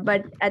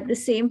 But at the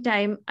same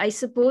time, I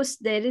suppose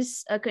there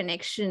is a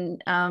connection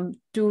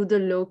to the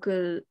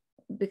local,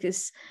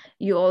 because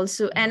you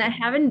also, and I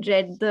haven't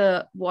read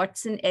the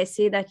Watson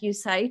essay that you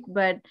cite,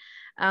 but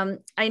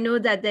I know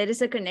that there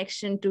is a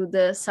connection to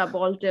the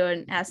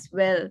subaltern as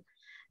well.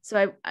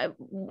 So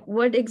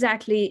what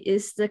exactly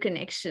is the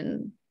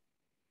connection?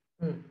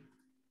 I'm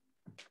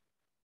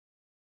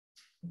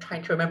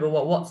trying to remember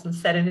what Watson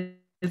said in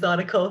his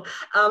article.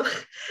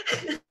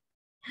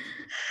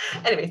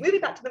 Anyways, moving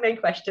back to the main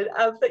question.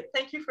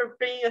 Thank you for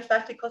bringing us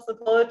back to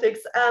cosmopolitics.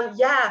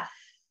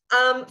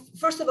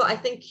 First of all, I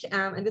think,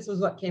 and this was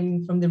what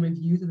came from the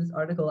reviews of this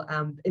article,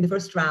 in the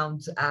first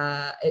round,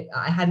 I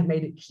hadn't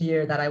made it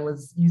clear that I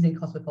was using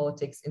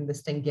cosmopolitics in the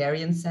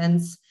Stengerian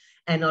sense,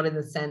 and not in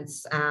the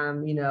sense,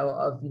 of,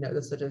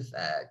 the sort of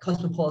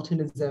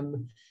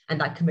cosmopolitanism and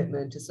that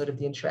commitment to sort of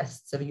the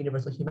interests of a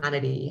universal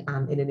humanity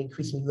in an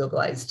increasingly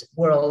globalized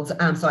world.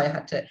 So I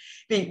had to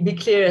be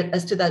clear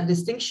as to that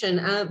distinction.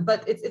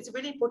 But it's a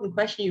really important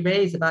question you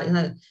raise about,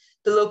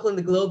 the local and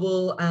the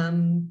global,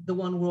 the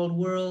one world,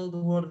 the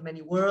world of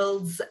many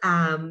worlds.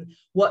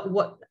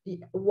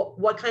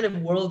 What kind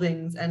of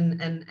worldings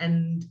and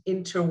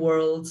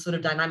interworld sort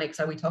of dynamics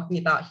are we talking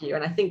about here?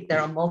 And I think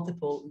there are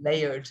multiple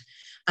layered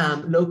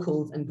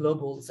locals and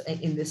globals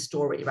in this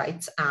story,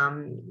 right?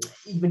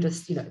 Even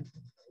just,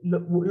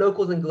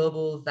 locals and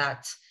globals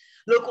that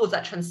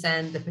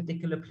transcend the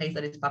particular place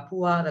that is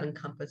Papua, that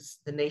encompass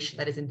the nation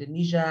that is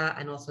Indonesia,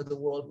 and also the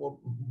world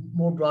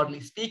more broadly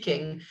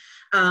speaking.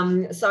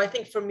 So I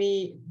think for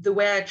me, the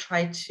way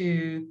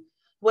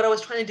what I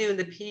was trying to do in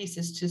the piece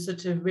is to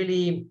sort of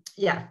really,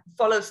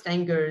 follow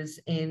Stengers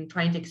in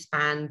trying to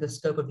expand the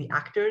scope of the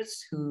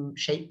actors who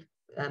shape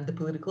the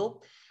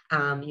political,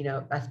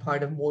 as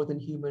part of a more than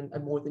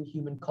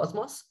human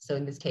cosmos. So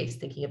in this case,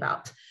 thinking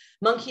about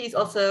monkeys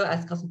also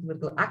as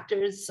cosmopolitical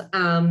actors,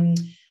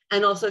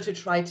 and also to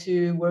try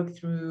to work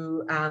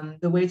through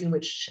the ways in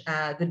which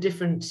the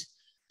different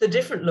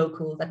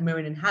locals that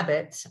Marin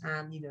inhabit,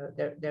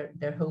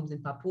 their homes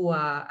in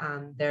Papua,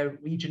 their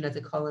region as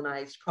a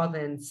colonized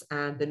province,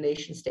 and the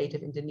nation state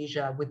of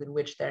Indonesia within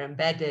which they're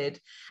embedded,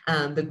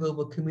 the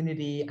global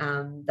community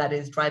that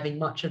is driving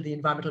much of the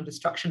environmental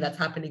destruction that's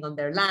happening on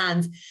their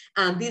lands.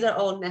 These are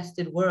all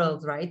nested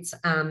worlds, right?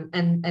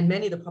 And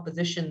many of the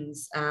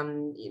propositions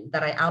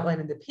that I outline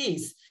in the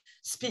piece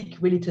speak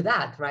really to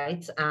that,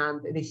 right?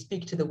 They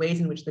speak to the ways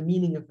in which the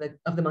meaning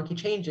of the monkey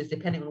changes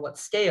depending on what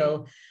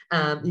scale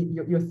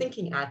you're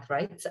thinking at,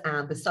 right?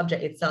 The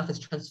subject itself is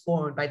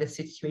transformed by the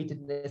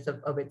situatedness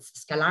of its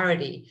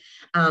scalarity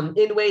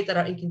in ways that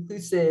are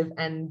inconclusive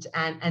and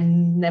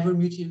never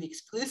mutually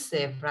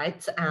exclusive,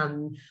 right?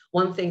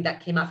 One thing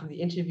that came out from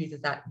the interviews is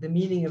that the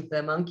meaning of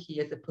the monkey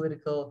as a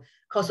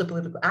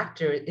cosmopolitical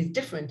actor is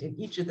different in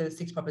each of those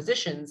 6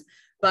 propositions,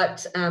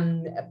 but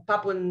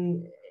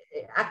Papuan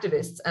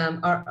activists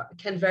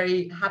can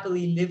very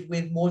happily live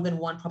with more than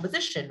one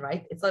proposition,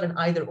 right? It's not an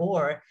either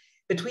or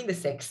between the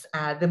 6.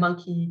 The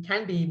monkey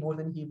can be more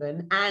than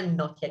human and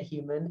not yet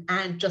human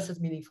and just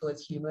as meaningful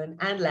as human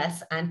and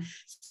less. And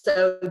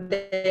so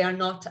they are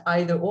not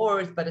either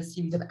ors, but a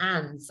series of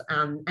ands.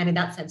 And in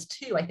that sense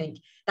too, I think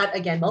that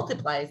again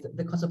multiplies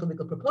the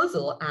cosmopolitical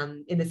proposal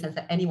in the sense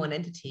that any one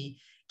entity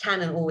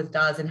can and always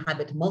does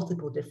inhabit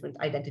multiple different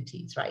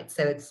identities, right?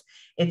 So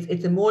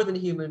it's a more than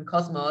human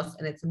cosmos,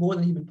 and it's more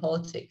than human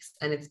politics,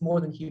 and it's more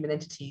than human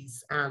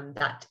entities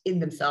that in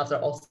themselves are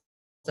also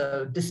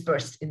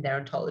dispersed in their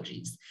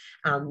ontologies,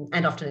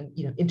 and often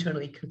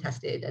internally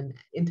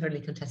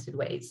contested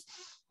ways.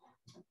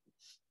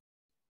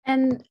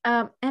 And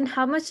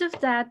how much of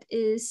that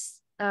is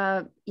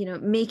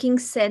making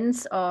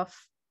sense of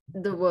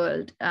the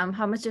world?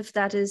 How much of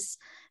that is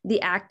the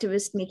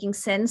activist making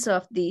sense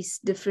of these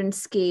different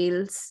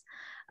scales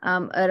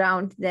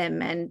around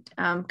them, and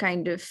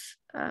kind of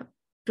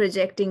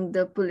projecting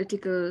the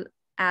political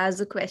as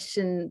a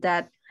question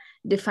that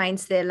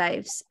defines their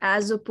lives,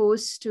 as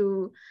opposed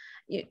to,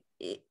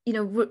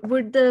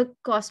 would the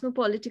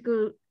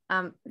cosmopolitical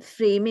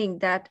framing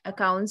that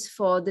accounts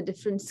for the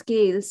different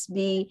scales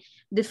be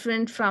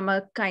different from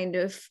a kind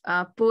of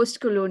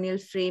post-colonial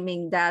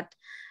framing that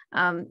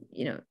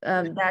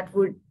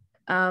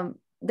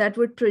that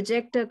would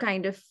project a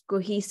kind of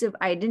cohesive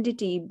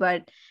identity,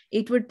 but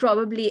it would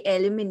probably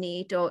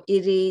eliminate or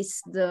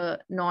erase the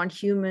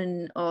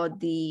non-human or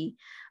the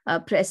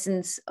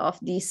presence of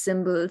these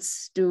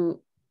symbols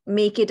to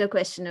make it a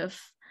question of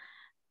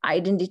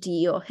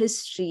identity or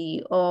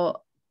history or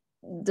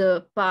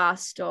the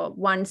past or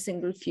one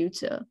single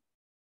future.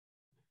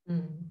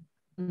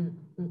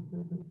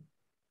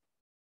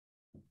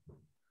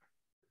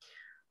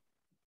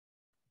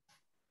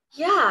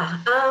 Yeah,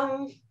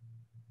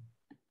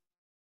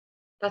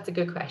 that's a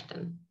good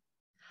question.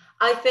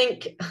 I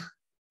think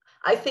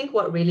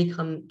what really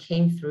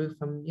came through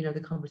from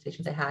the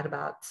conversations I had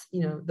about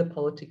the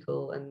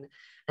political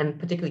and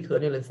particularly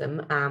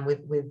colonialism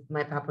with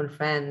my Papuan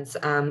friends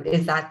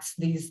is that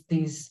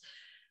these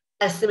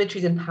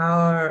asymmetries in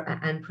power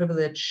and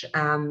privilege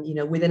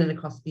within and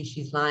across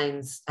species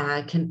lines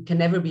can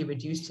never be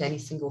reduced to any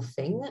single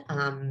thing.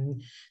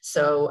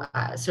 So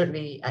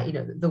certainly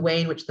the way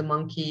in which the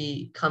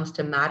monkey comes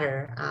to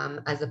matter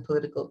as a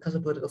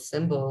cosmopolitical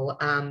symbol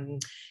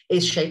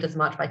is shaped as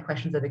much by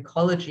questions of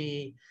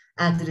ecology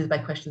as it is by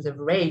questions of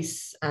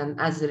race,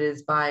 as it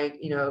is by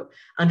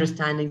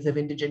understandings of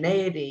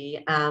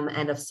indigeneity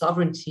and of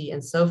sovereignty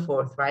and so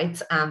forth,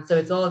 right? So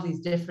it's all of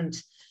these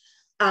different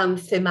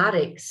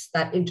thematics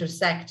that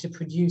intersect to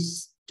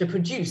produce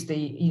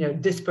the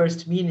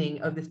dispersed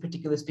meaning of this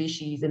particular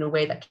species in a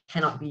way that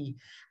cannot be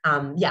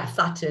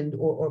flattened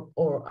or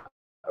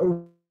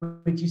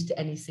reduced to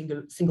any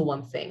single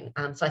one thing.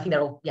 So I think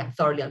they're all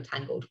thoroughly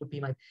untangled would be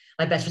my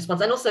best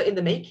response. And also in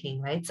the making,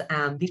 right?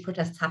 These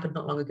protests happened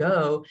not long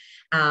ago.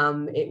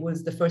 It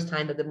was the first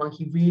time that the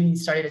monkey really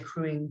started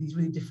accruing these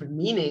really different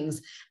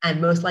meanings, and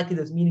most likely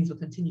those meanings will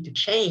continue to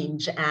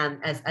change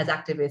as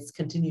activists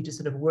continue to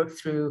sort of work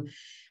through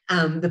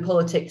the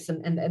politics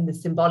and the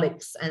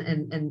symbolics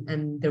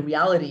and the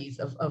realities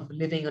of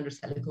living under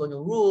settler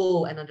colonial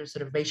rule and under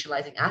sort of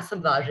racializing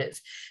assemblages.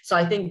 So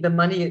I think the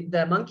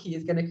monkey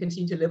is going to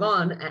continue to live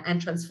on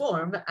and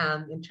transform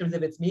in terms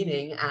of its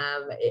meaning.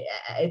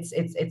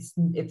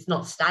 It's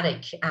not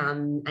static,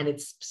 and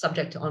it's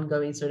subject to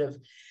ongoing sort of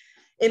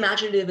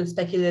imaginative and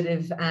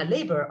speculative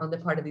labor on the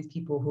part of these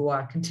people who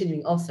are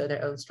continuing also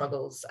their own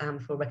struggles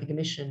for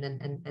recognition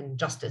and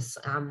justice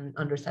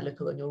under settler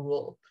colonial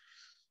rule.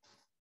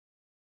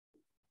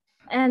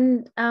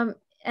 And I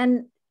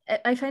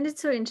find it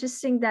so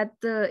interesting that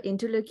the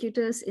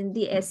interlocutors in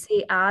the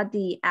essay are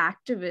the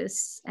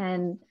activists,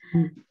 and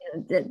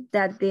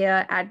that they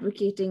are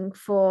advocating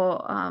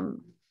for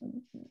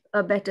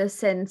a better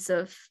sense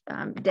of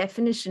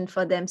definition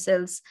for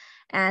themselves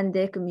and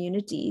their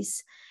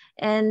communities.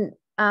 And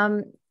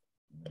but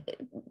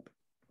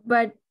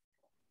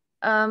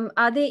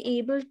are they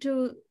able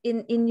to,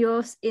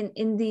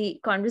 in the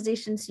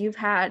conversations you've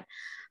had,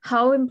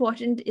 how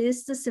important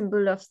is the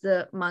symbol of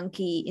the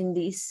monkey in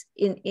these?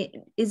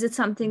 Is it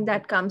something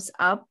that comes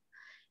up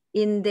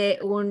in their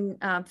own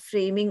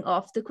framing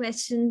of the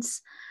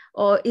questions,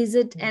 or is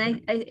it?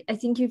 And I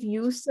think you've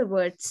used the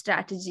word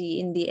strategy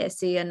in the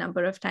essay a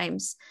number of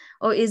times,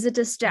 or is it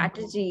a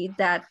strategy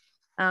that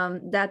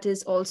that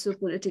is also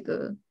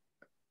political?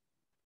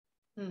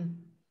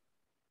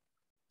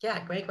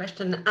 Yeah, great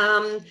question.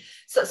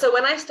 So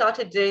when I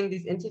started doing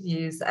these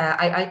interviews,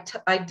 I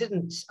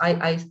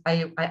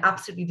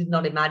absolutely did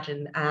not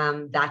imagine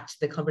that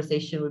the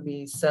conversation would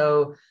be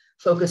so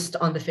focused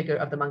on the figure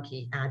of the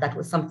monkey. That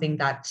was something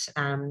that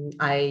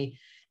I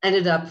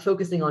ended up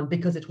focusing on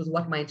because it was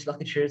what my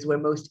interlocutors were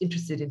most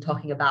interested in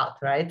talking about,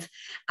 right?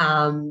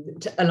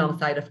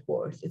 Alongside, of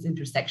course, its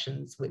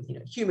intersections with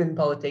human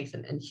politics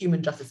and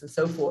human justice and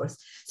so forth.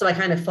 So I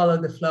kind of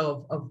followed the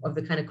flow of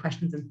the kind of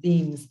questions and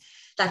themes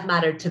that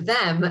mattered to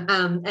them.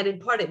 And in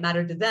part, it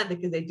mattered to them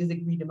because they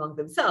disagreed among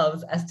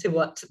themselves as to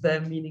what the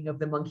meaning of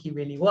the monkey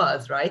really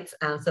was, right?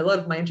 So a lot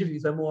of my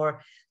interviews were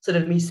more sort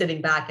of me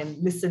sitting back and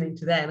listening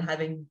to them,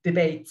 having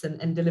debates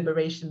and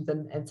deliberations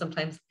and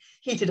sometimes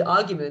heated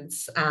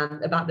arguments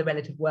about the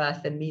relative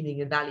worth and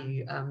meaning and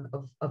value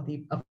of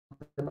the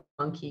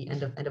monkey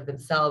and of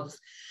themselves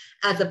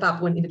as a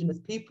Papuan indigenous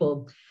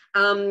people.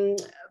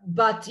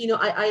 But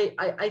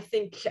I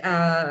think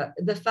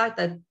the fact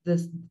that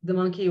the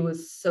monkey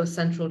was so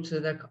central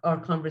to our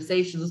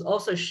conversations was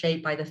also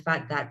shaped by the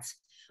fact that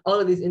all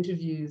of these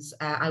interviews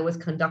I was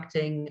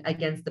conducting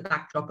against the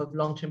backdrop of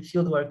long-term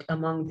fieldwork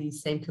among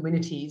these same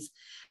communities,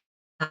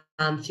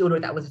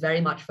 fieldwork that was very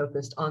much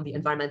focused on the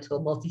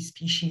environmental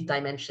multi-species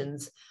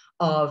dimensions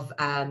of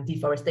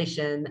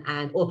deforestation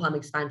and oil palm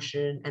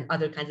expansion and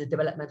other kinds of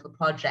developmental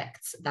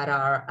projects that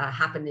are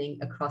happening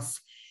across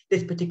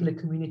this particular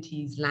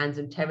community's lands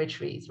and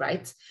territories,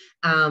 right?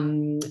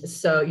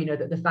 So,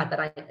 the fact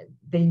that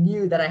they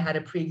knew that I had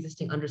a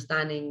pre-existing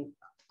understanding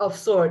of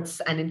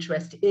sorts and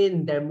interest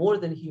in their more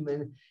than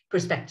human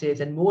perspectives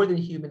and more than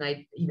human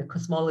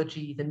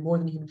cosmologies and more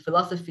than human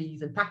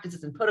philosophies and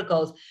practices and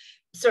protocols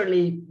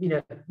certainly,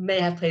 may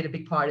have played a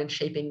big part in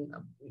shaping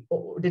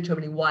or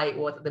determining why it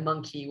was that the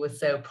monkey was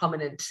so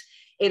prominent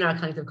in our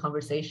kinds of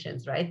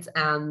conversations, right?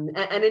 And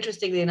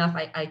interestingly enough,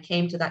 I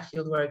came to that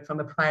fieldwork from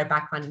a prior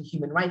background in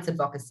human rights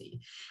advocacy,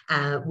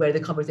 where the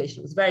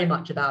conversation was very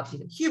much about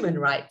human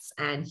rights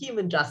and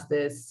human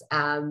justice,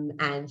 and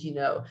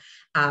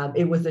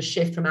it was a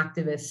shift from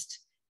activist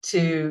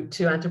to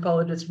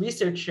anthropologist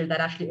researcher that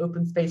actually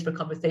opened space for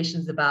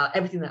conversations about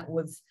everything that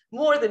was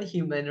more than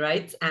human,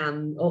 right?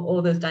 And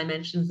all those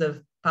dimensions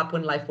of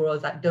Papuan life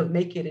worlds that don't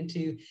make it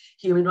into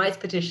human rights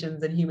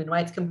petitions and human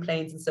rights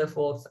complaints and so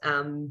forth,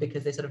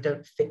 because they sort of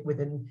don't fit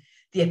within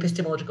the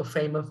epistemological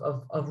frame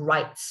of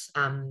rights,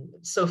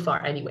 so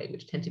far anyway,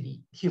 which tend to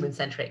be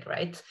human-centric,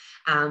 right?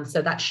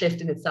 So that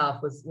shift in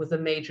itself was a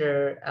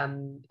major,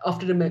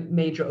 often a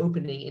major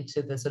opening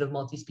into the sort of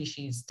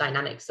multi-species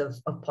dynamics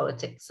of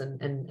politics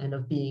and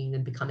of being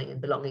and becoming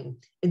and belonging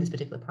in this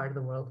particular part of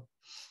the world.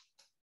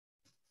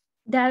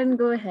 Darren,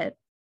 go ahead.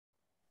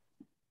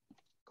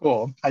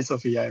 Cool. Hi,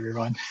 Sophie. Hi,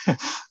 everyone.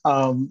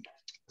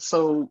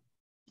 So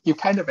you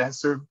kind of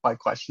answered my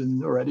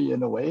question already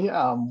in a way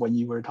when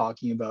you were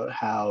talking about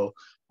how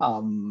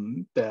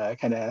the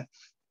kind of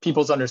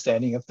people's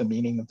understanding of the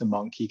meaning of the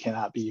monkey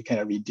cannot be kind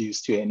of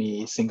reduced to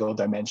any single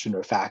dimension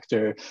or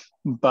factor.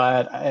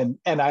 But,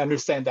 and I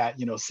understand that,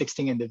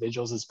 16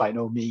 individuals is by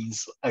no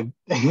means a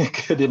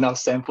good enough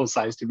sample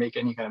size to make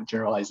any kind of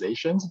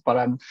generalizations, but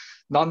I'm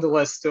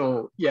nonetheless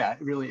still,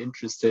 really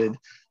interested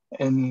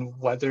in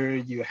whether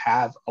you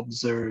have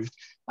observed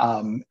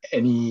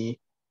any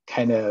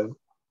kind of,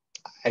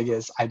 I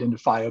guess,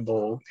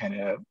 identifiable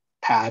kind of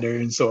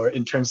patterns, or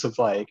in terms of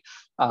like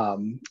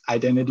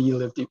identity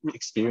lived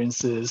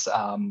experiences,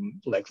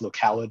 like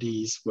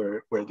localities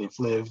where they've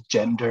lived,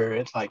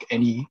 gender, like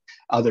any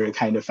other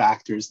kind of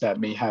factors that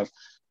may have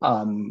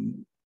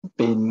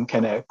been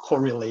kind of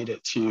correlated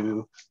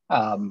to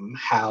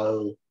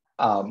how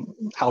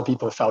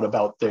people felt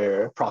about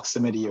their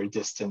proximity or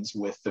distance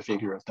with the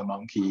figure of the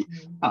monkey,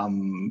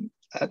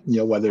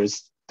 whether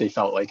they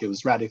felt like it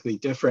was radically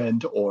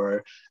different,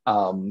 or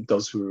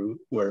those who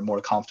were more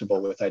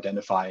comfortable with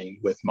identifying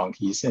with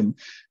monkeys. And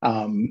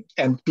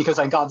because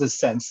I got this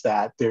sense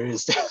that there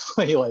is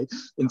definitely, like,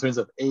 in terms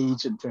of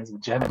age, in terms of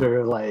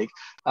gender, like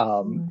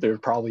there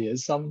probably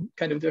is some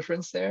kind of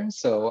difference there.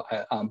 So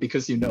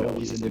because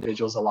these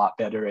individuals a lot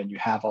better, and you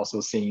have also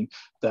seen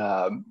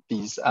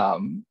these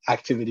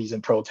activities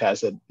and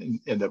protests and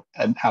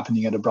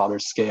happening at a broader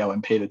scale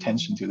and paid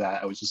attention to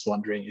that, I was just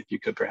wondering if you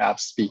could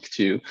perhaps speak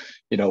to,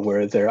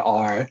 where there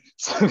are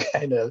some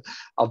kind of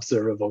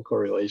observable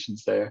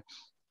correlations there.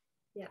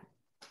 Yeah,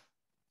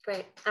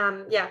 great.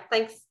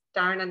 Thanks,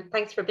 Darren, and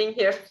thanks for being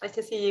here. Nice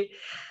to see you.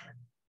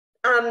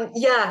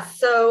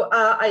 So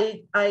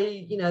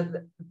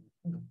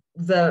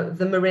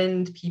the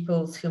Marin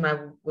peoples whom I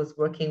was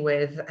working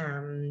with,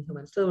 whom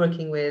I'm still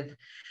working with,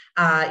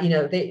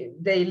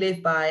 they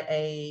live by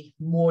a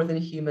more than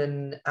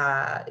human,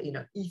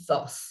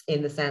 ethos,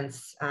 in the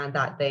sense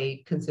that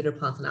they consider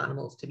plants and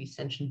animals to be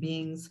sentient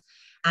beings,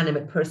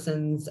 animate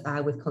persons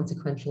with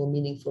consequential,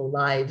 meaningful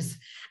lives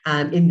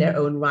in their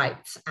own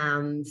right.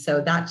 So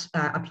that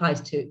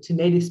applies to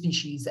native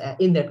species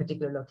in their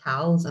particular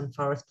locales, and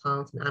forest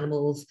plants and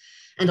animals,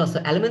 and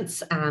also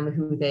elements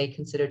who they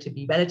consider to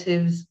be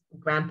relatives,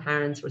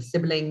 grandparents, or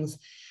siblings,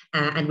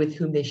 and with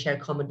whom they share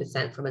common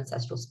descent from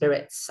ancestral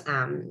spirits.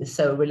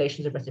 So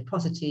relations of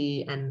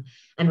reciprocity and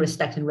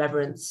respect and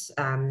reverence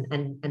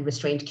and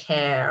restrained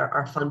care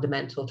are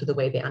fundamental to the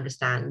way they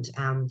understand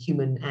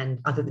human and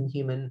other than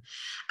human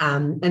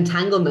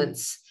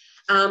entanglements.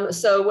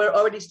 So we're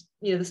already,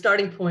 the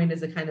starting point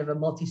is a kind of a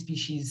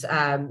multi-species,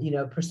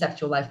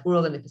 perceptual life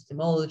world and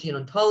epistemology and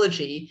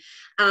ontology.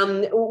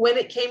 When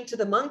it came to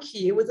the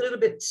monkey, it was a little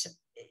bit,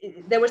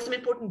 there were some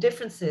important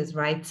differences,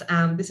 right?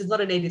 This is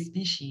not a native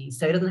species,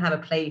 so it doesn't have a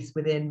place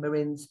within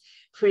Marin's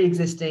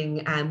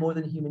pre-existing more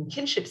than human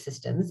kinship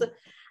systems.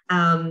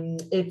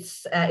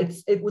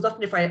 It was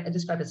often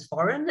described as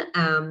foreign,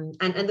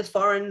 and the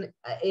foreign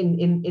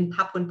in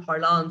Papuan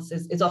parlance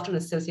is often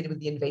associated with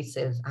the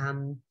invasive,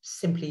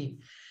 simply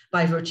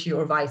by virtue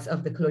or vice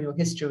of the colonial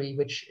history,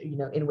 which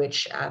in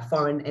which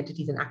foreign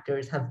entities and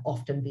actors have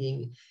often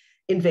been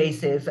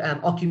invasive,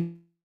 occupying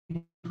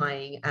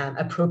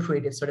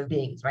appropriative sort of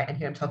beings, right? And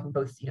here I'm talking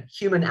both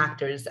human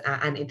actors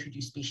and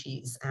introduced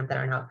species that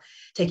are now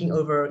taking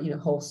over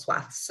whole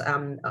swaths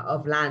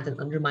of land and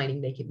undermining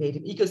native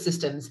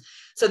ecosystems.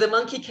 So the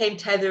monkey came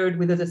tethered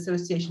with those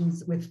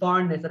associations with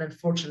foreignness that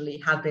unfortunately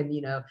have been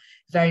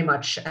very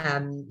much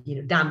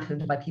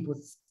dampened by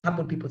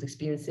Papuan people's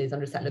experiences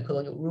under settler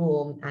colonial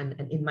rule and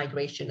in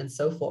migration and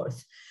so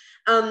forth.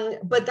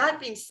 But that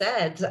being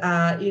said,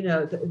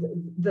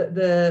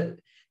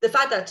 the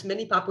fact that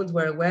many Papuans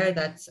were aware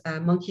that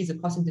monkeys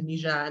across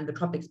Indonesia and the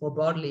tropics more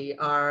broadly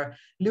are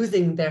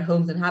losing their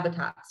homes and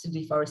habitats to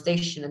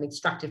deforestation and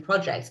extractive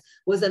projects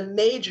was a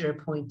major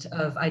point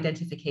of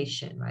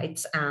identification, right?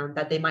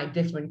 That they might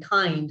differ in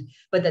kind,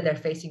 but that they're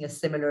facing a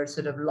similar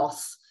sort of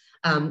loss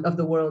of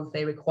the world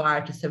they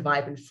require to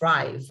survive and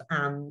thrive.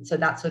 So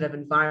that sort of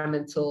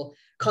environmental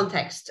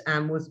context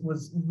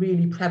was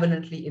really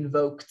prevalently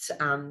invoked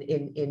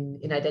in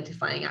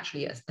identifying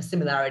actually a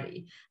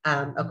similarity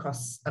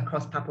across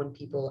Papuan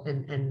people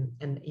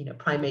and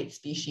primate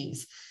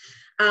species.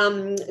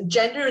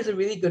 Gender is a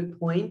really good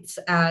point.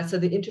 So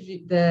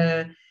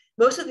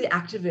most of the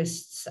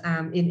activists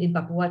in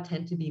Papua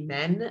tend to be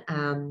men.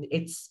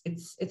 It's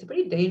a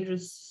pretty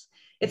dangerous.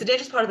 It's a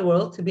dangerous part of the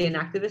world to be an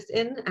activist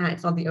in.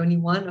 It's not the only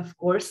one, of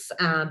course,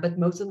 but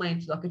most of my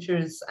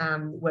interlocutors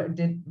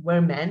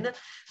were men.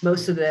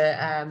 Most of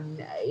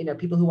the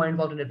people who are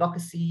involved in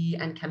advocacy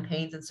and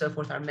campaigns and so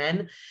forth are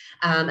men,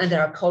 and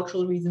there are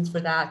cultural reasons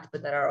for that,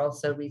 but there are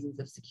also reasons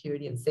of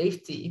security and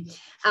safety.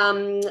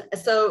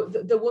 So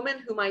the woman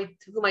whom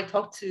I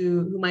talked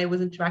to, whom I was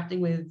interacting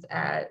with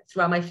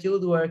throughout my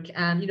fieldwork,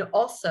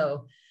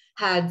 also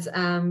had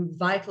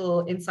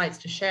vital insights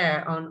to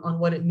share on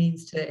what it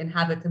means to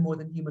inhabit a more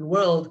than human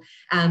world,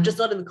 just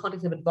not in the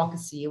context of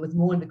advocacy. It was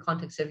more in the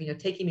context of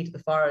taking me to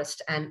the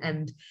forest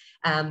and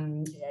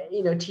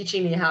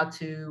teaching me how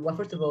to, well,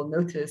 first of all,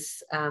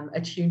 notice,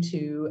 attune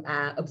to,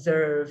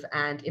 observe,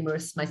 and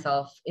immerse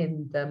myself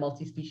in the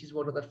multi-species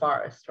world of the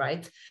forest,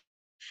 right?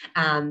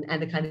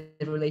 And the kind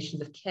of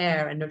relations of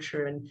care and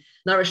nurture and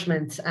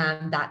nourishment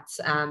that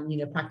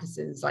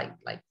practices like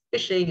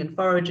fishing and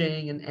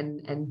foraging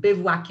and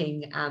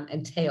bivouacking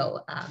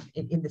entail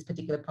in this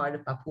particular part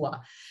of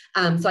Papua.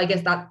 So I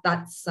guess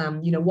that's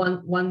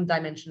one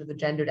dimension of the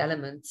gendered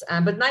element.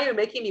 But now you're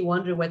making me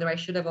wonder whether I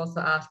should have also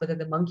asked whether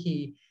the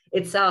monkey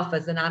itself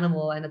as an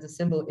animal and as a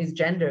symbol is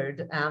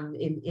gendered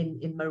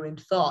in marin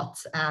thought.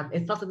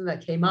 It's not something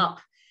that came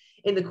up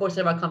in the course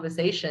of our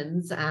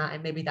conversations,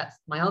 and maybe that's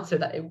my answer,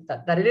 that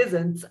it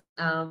isn't,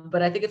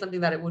 but I think it's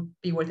something that it would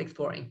be worth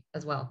exploring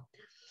as well.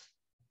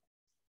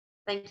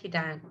 Thank you,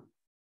 Darren.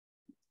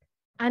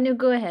 Anu,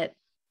 go ahead.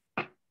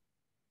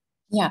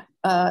 Yeah,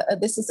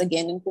 this is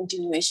again in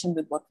continuation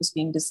with what was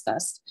being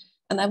discussed.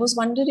 And I was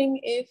wondering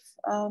if,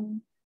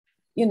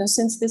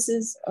 since this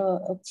is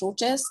a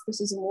protest, this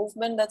is a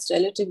movement that's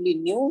relatively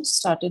new,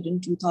 started in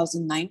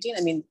 2019,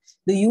 I mean,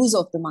 the use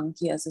of the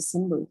monkey as a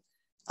symbol.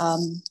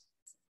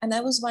 And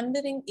I was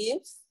wondering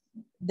if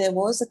there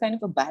was a kind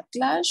of a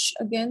backlash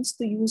against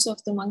the use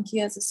of the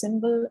monkey as a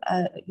symbol,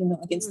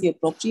 against the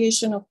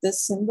appropriation of this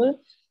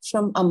symbol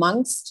from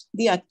amongst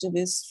the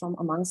activists, from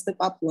amongst the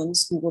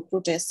Papuans who were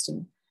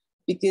protesting.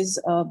 Because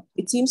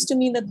it seems to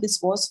me that this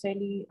was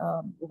fairly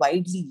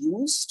widely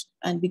used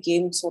and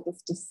became sort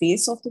of the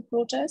face of the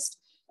protest,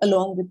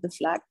 along with the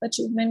flag that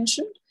you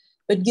mentioned.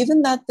 But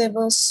given that there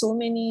were so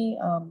many,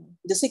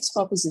 the 6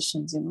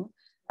 propositions,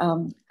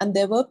 and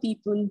there were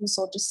people who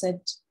sort of said,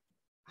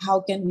 how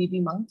can we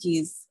be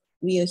monkeys?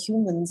 We are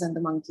humans and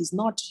the monkey is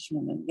not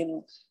human,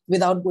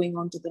 without going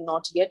on to the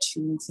not yet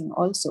human thing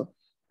also.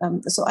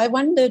 So I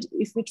wondered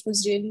if it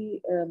was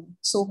really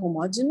so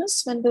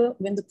homogenous when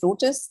the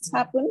protests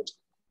happened,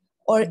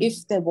 or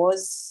if there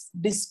was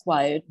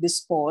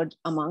discord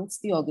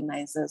amongst the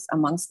organizers,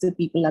 amongst the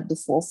people at the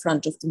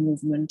forefront of the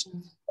movement,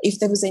 if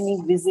there was any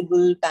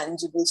visible,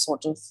 tangible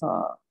sort of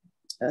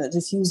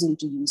refusal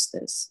to use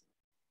this.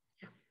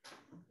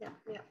 Yeah.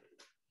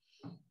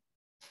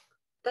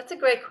 That's a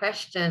great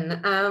question.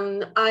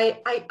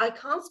 I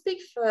can't speak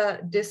for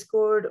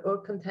discord or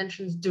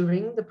contentions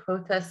during the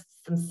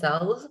protests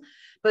themselves,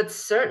 but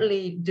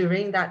certainly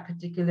during that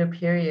particular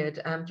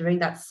period, during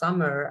that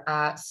summer,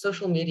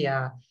 social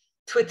media,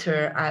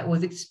 Twitter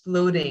was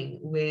exploding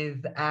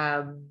with,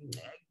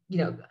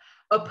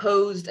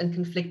 opposed and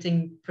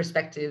conflicting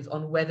perspectives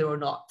on whether or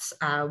not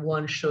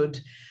one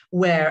should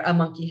wear a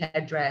monkey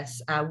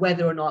headdress,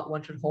 whether or not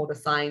one should hold a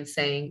sign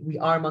saying we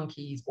are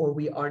monkeys or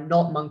we are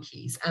not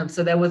monkeys.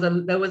 So there was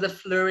a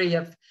flurry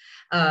of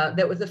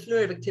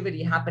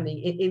activity happening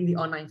in the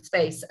online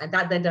space, and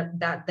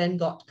that then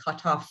got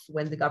cut off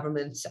when the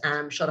government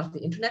shut off the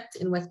internet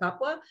in West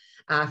Papua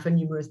for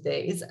numerous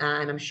days,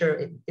 and I'm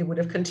sure it would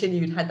have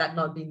continued had that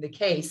not been the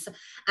case.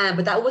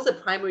 But that was a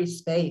primary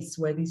space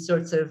where these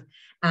sorts of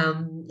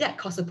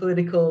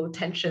cosmopolitical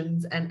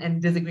tensions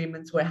and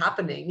disagreements were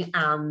happening,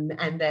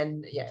 and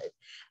then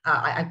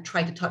I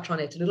tried to touch on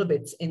it a little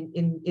bit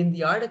in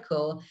the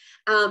article,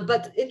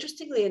 but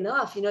interestingly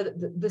enough,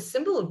 the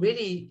symbol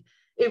really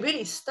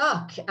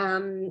stuck.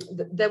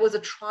 There was a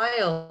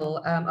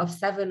trial of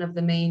 7 of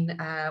the main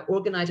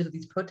organizers of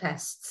these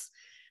protests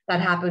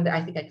that happened.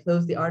 I think I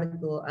closed the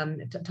article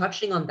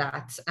touching on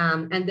that.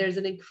 And there's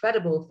an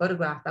incredible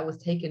photograph that was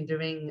taken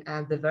during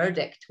the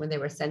verdict when they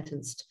were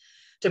sentenced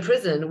to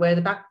prison, where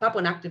the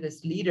Papuan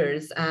activist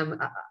leaders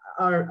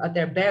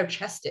they're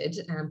bare-chested,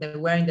 they're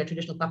wearing their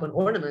traditional Papuan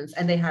ornaments,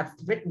 and they have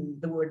written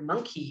the word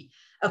monkey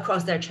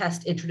across their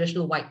chest in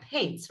traditional white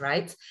paints,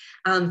 right?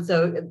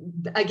 So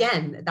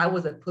again, that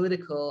was a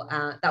political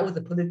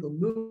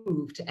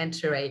move to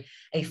enter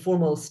a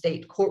formal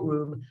state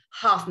courtroom,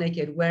 half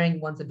naked,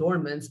 wearing one's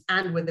adornments,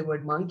 and with the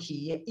word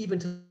monkey, even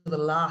to the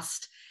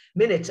last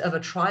minute of a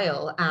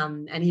trial,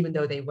 and even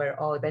though they were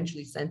all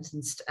eventually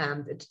sentenced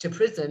to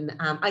prison,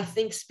 I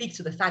think speaks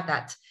to the fact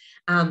that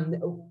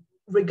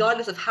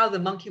regardless of how the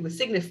monkey was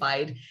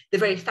signified, the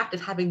very fact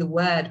of having the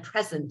word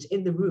present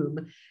in the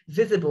room,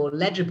 visible,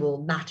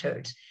 legible,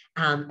 mattered.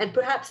 And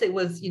perhaps it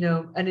was,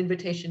 an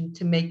invitation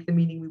to make the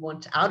meaning we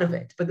want out of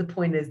it. But the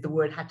point is, the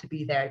word had to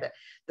be there,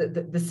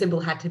 the symbol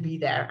had to be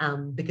there,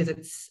 because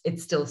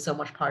it's still so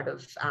much part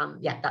of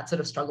that sort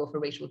of struggle for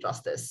racial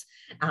justice,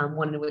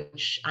 one in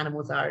which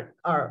animals are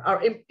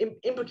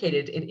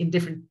implicated in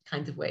different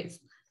kinds of ways.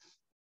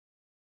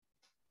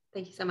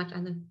 Thank you so much,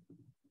 Anna.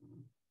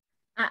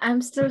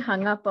 I'm still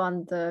hung up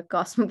on the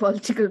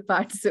cosmopolitical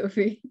part,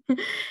 Sophie.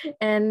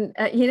 And,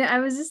 I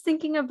was just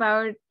thinking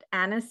about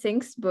Anna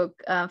Sink's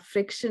book,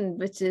 Friction,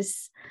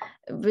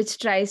 which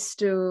tries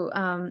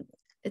to,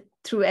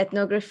 through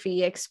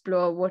ethnography,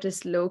 explore what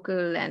is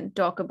local and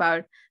talk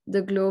about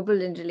the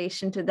global in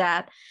relation to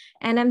that.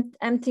 And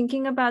I'm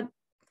thinking about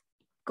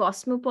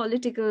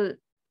cosmopolitical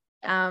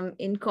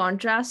in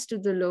contrast to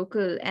the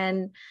local.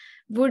 And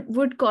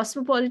would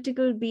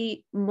cosmopolitical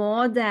be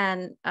more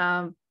than,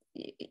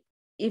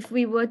 if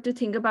we were to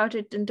think about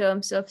it in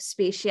terms of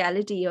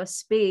spatiality or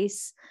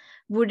space,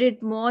 would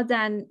it more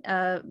than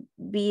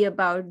be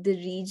about the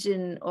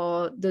region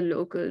or the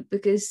local?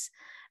 Because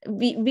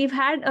we've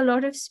had a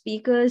lot of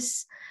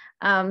speakers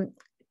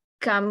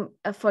come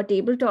for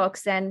table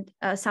talks, and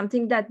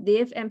something that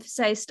they've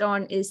emphasized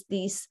on is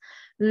these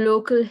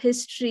local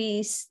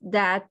histories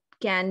that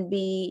can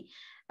be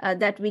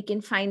that we can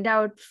find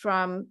out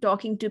from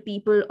talking to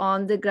people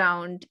on the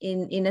ground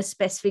in a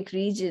specific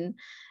region.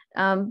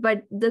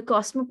 But the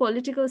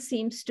cosmopolitical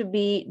seems to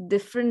be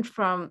different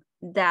from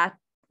that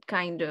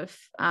kind of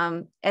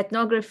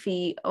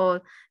ethnography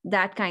or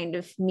that kind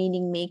of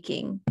meaning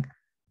making.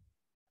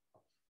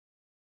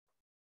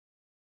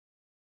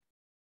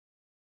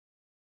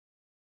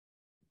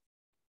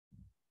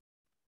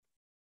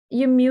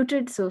 You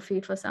muted,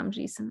 Sophie, for some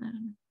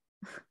reason.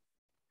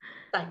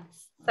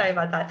 Thanks. Sorry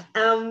about that.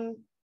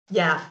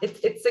 Yeah,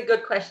 it's a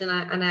good question,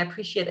 and I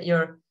appreciate that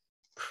you're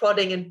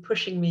prodding and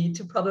pushing me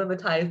to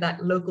problematize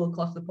that local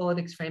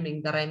cosmopolitics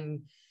framing that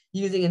I'm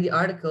using in the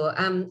article.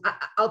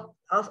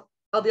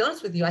 I'll be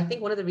honest with you. I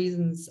think one of the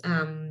reasons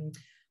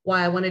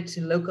why I wanted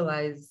to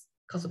localize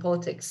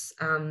cosmopolitics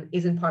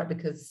is in part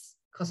because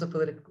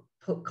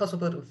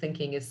cosmopolitical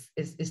thinking is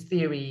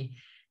theory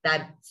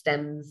that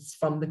stems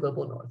from the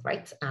global north,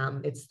 right?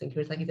 It's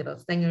thinkers like Isabel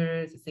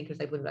Stengers, it's thinkers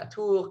like Bruno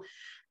Latour.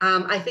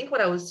 I think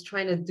what I was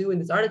trying to do in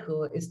this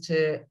article is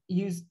to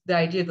use the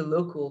idea of the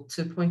local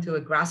to point to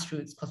a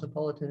grassroots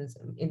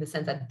cosmopolitanism, in the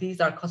sense that these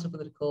are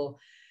cosmopolitical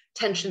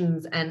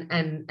tensions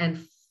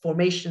and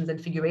formations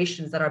and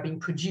figurations that are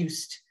being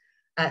produced,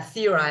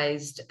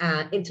 theorized,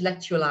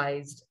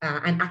 intellectualized,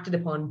 and acted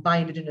upon by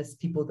indigenous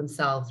people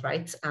themselves,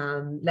 right?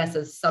 Less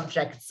as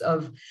subjects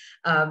of,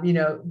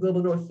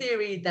 global north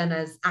theory than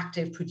as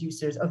active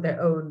producers of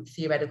their own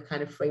theoretical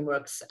kind of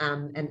frameworks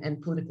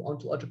and political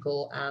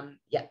ontological,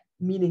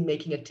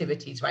 meaning-making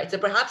activities, right? So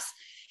perhaps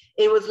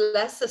it was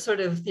less a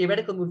sort of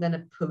theoretical move than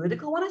a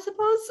political one, I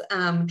suppose,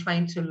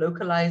 trying to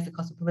localize the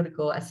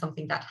cosmopolitical as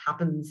something that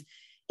happens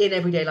in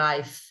everyday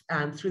life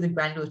through the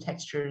granular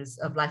textures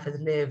of life as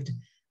lived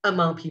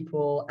among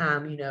people,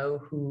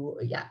 who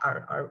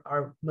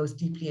are most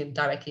deeply and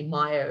directly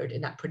mired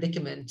in that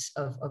predicament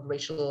of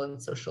racial and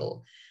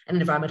social and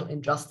environmental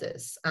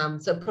injustice.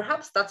 So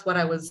perhaps that's what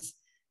I was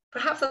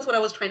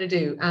trying to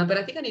do. But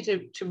I think I need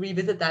to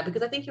revisit that,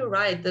 because I think you're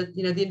right that,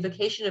 the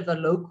invocation of a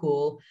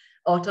local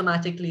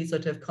automatically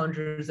sort of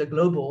conjures a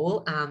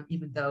global,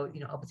 even though,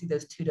 obviously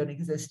those two don't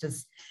exist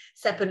as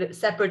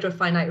separate or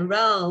finite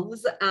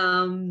realms.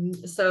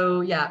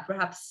 So yeah,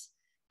 perhaps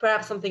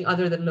something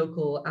other than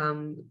local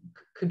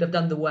could have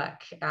done the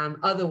work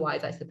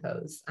otherwise, I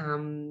suppose.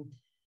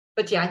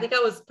 But yeah, I think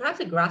perhaps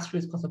a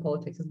grassroots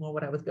cosmopolitics is more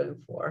what I was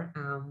going for.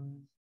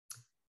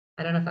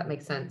 I don't know if that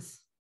makes sense.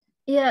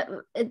 Yeah,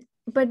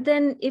 but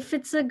then if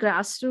it's a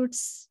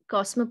grassroots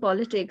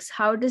cosmopolitics,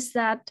 how does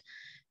that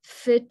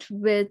fit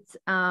with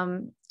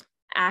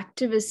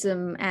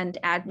activism and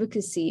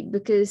advocacy?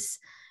 Because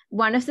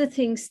one of the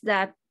things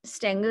that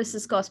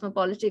Stengers'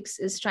 cosmopolitics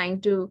is trying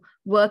to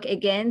work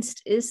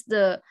against is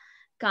the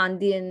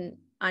Kantian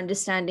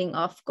understanding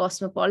of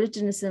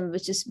cosmopolitanism,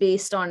 which is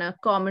based on a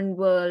common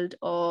world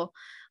or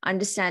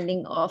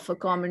understanding of a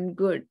common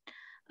good.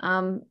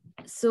 But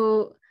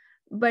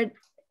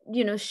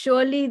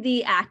surely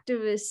the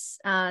activists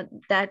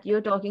that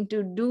you're talking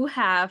to do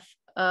have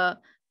a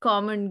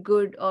common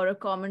good or a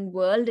common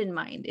world in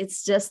mind.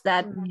 It's just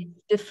that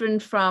it's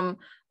different from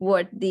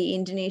what the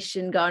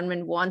Indonesian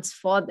government wants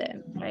for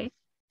them, right?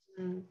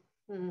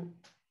 Mm-hmm.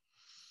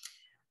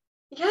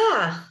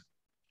 Yeah,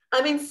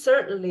 I mean,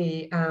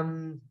 certainly I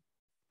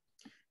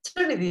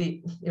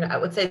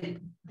would say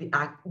the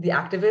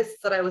activists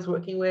that I was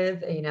working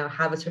with,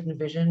 have a certain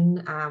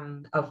vision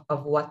of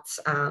what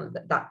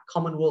that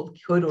common world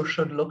could or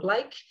should look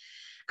like.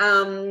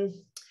 But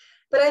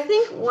I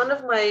think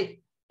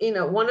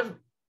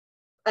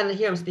and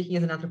here I'm speaking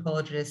as an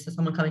anthropologist, as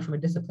someone coming from a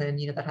discipline,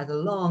 that has a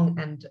long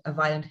and a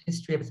violent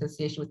history of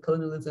association with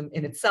colonialism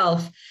in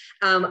itself.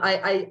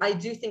 I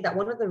do think that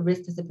one of the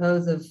risks, I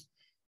suppose, of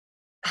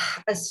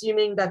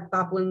assuming that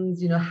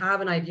Papuans,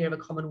 have an idea of a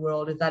common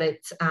world, is that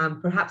it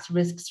perhaps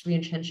risks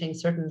re-entrenching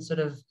certain sort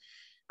of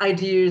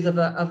ideas of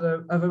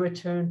a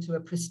return to a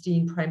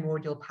pristine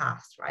primordial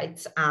past,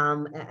 right?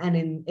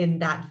 And in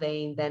that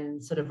vein,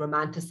 then sort of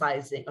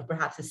romanticizing or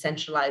perhaps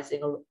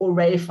essentializing or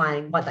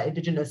reifying what that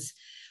indigenous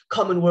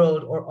common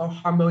world or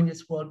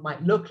harmonious world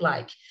might look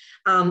like.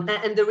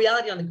 And the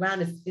reality on the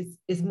ground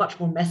is much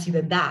more messy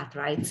than that,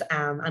 right?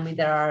 I mean,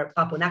 there are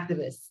Papuan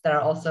activists. There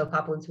are also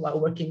Papuans who are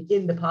working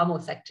in the palm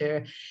oil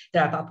sector.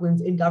 There are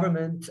Papuans in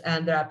government,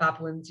 and there are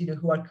Papuans,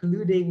 who are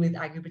colluding with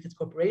agribusiness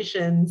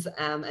corporations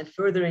and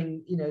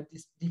furthering,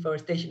 this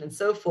deforestation and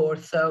so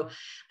forth. So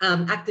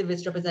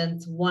activists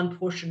represent one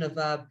portion of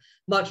a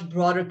much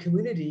broader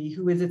community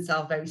who is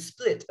itself very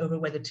split over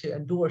whether to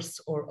endorse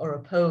or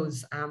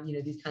oppose,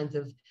 these kinds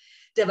of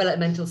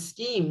developmental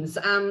schemes.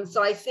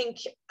 So I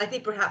think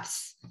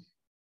perhaps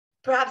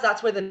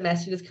that's where the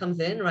messiness comes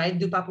in, right?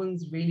 Do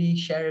Papuans really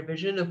share a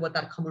vision of what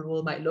that common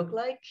role might look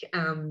like?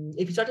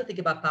 If you start to think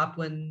about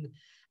Papuan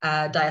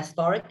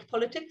diasporic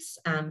politics,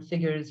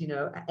 figures,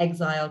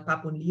 exiled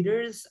Papuan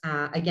leaders,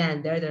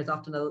 again, there's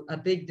often a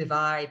big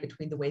divide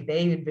between the way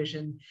they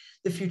envision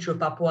the future of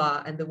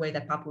Papua and the way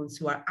that Papuans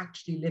who are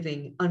actually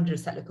living under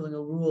settler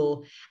colonial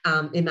rule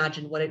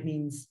imagine what it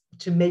means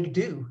to make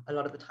do a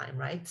lot of the time,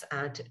 right?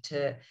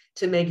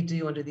 To make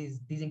do under these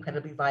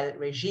incredibly violent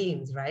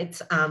regimes, right?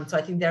 So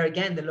I think there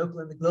again, the local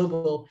and the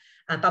global,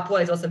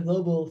 Papua is also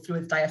global through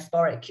its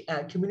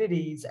diasporic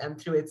communities and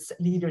through its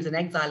leaders in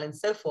exile and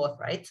so forth,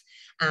 right?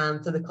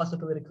 So the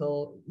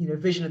cosmopolitical,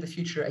 vision of the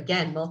future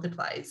again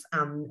multiplies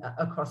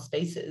across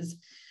spaces.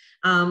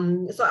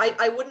 So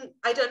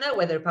I don't know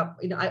whether,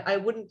 I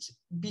wouldn't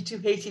be too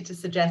hasty to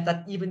suggest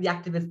that even the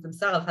activists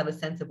themselves have a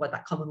sense of what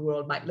that common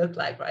world might look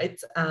like,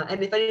 right?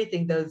 And if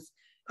anything, those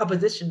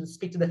propositions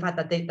speak to the fact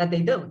that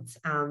they don't.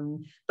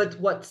 But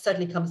what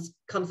certainly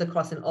comes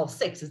across in all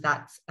six is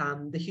that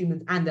the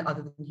humans and the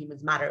other than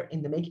humans matter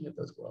in the making of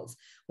those worlds,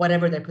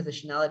 whatever their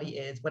positionality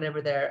is,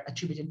 whatever their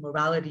attributed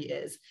morality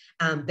is,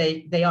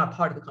 they are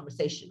part of the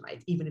conversation,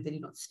 right? Even if they do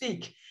not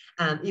speak,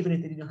 even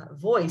if they do not have a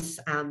voice,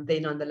 they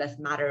nonetheless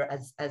matter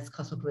as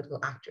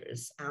cosmopolitical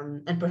actors.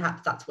 And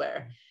perhaps that's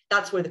where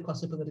the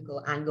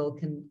cosmopolitical angle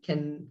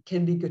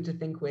can be good to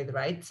think with,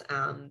 right?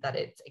 That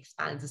it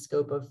expands the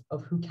scope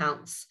of who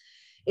counts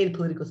in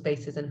political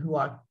spaces and who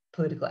are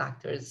political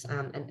actors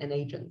and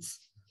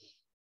agents.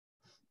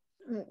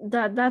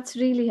 That's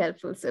really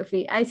helpful,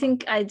 Sophie. I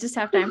think I just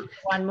have time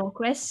for one more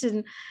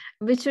question,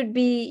 which would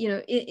be,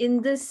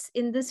 in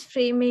this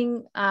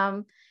framing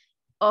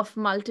of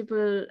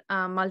multiple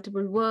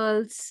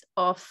worlds,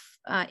 of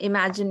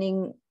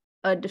imagining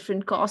a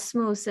different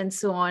cosmos and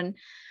so on.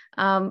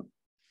 How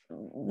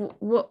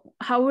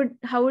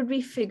would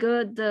we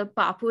figure the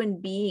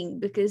Papuan being?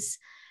 Because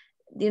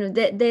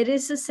there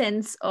is a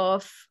sense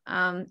of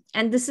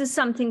and this is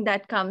something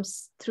that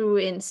comes through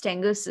in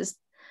Stengers'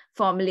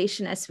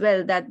 formulation as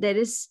well, that there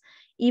is,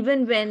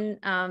 even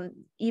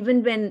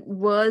when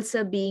worlds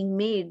are being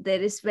made,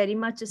 there is very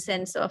much a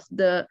sense of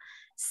the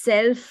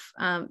self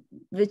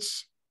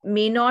which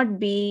may not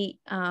be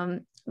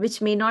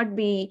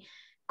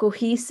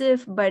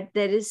cohesive, but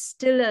there is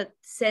still a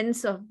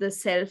sense of the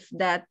self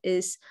that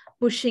is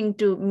pushing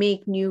to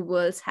make new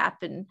worlds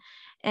happen.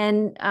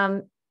 And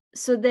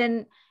so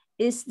then,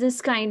 is this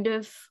kind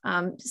of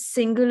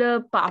singular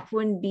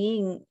Papuan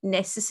being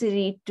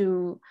necessary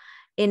to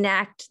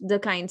enact the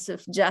kinds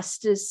of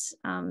justice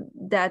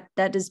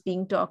that is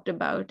being talked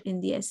about in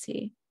the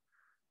essay?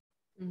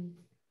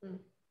 Mm-hmm.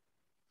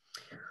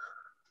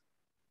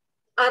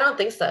 I don't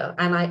think so.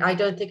 And I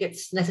don't think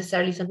it's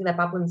necessarily something that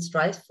Papuan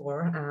strives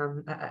for,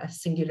 a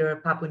singular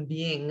Papuan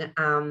being.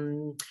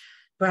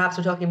 Perhaps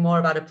we're talking more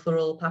about a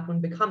plural Papuan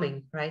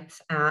becoming, right?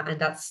 And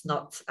that's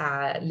not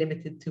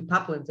limited to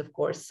Papuans, of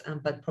course,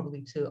 but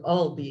probably to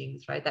all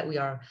beings, right? That we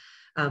are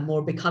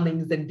more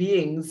becomings than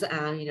beings,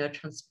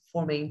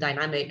 transforming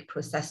dynamic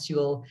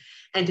processual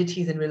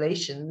entities and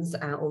relations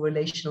or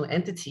relational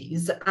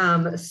entities.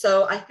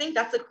 So I think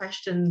that's a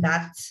question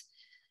that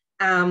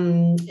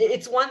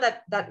it's one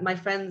that my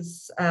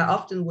friends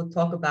often would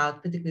talk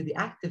about, particularly the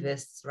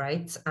activists,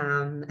 right?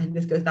 And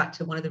this goes back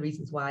to one of the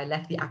reasons why I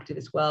left the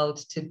activist world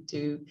to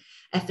do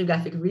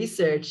ethnographic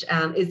research,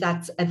 is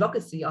that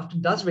advocacy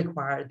often does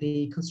require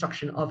the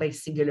construction of a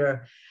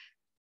singular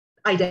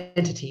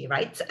identity,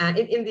 right?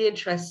 In the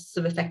interests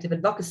of effective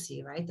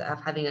advocacy, right?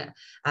 Of having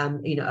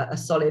a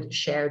solid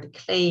shared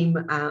claim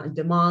and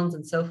demands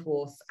and so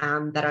forth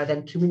that are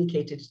then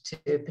communicated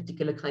to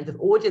particular kinds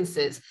of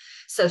audiences.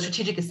 So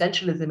strategic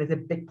essentialism is a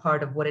big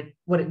part of what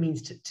it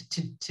means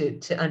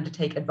to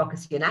undertake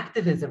advocacy and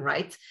activism,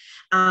 right?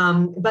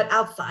 But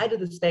outside of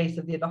the space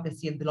of the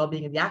advocacy and the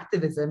lobbying and the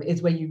activism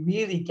is where you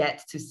really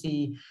get to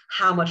see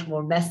how much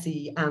more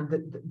messy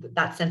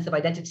that sense of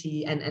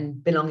identity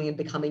and belonging and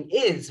becoming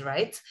is,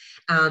 right?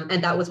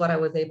 And that was what I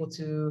was able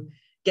to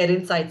get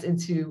insights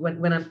into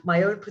when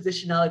my own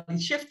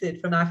positionality shifted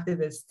from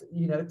activist,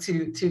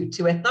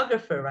 to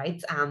ethnographer,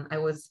 right?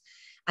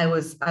 I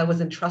was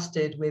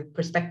entrusted with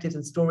perspectives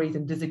and stories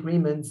and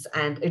disagreements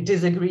and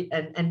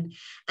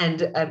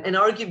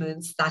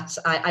arguments that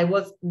I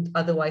wasn't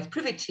otherwise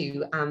privy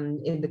to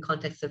in the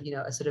context of,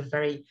 a sort of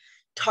very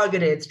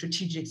targeted,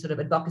 strategic sort of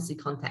advocacy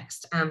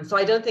context. So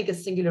I don't think a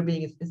singular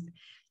being is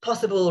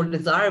possible or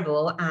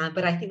desirable,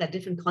 but I think that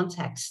different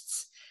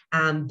contexts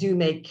do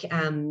make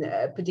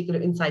particular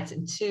insights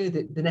into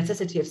the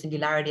necessity of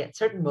singularity at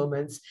certain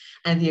moments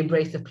and the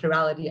embrace of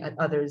plurality at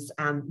others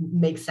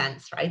make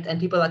sense, right? And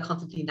people are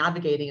constantly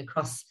navigating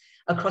across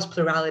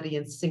plurality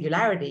and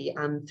singularity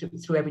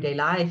through everyday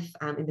life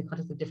in the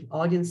context of different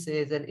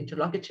audiences and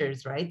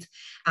interlocutors, right?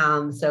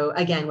 So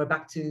again, we're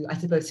back to, I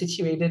suppose,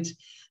 situated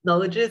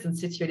knowledges and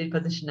situated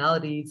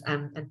positionalities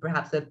and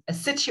perhaps a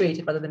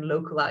situated rather than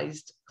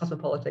localized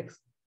cosmopolitics.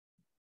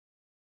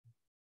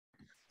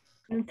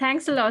 And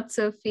thanks a lot,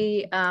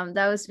 Sophie.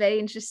 That was very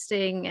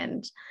interesting.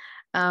 And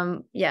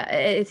yeah,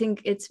 I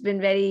think it's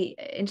been very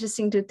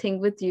interesting to think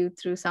with you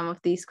through some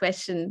of these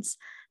questions.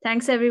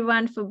 Thanks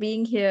everyone for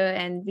being here,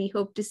 and we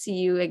hope to see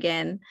you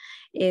again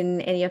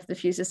in any of the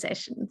future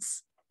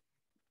sessions.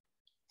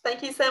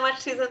 Thank you so much,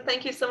 Susan.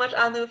 Thank you so much,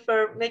 Anu,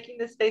 for making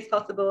this space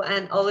possible,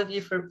 and all of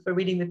you for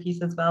reading the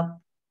piece as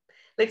well.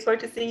 Look forward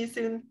to seeing you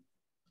soon.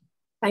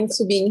 Thanks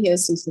for being here,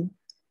 Susan.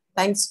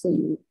 Thanks for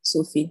you,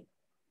 Sophie.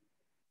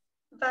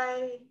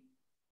 Bye.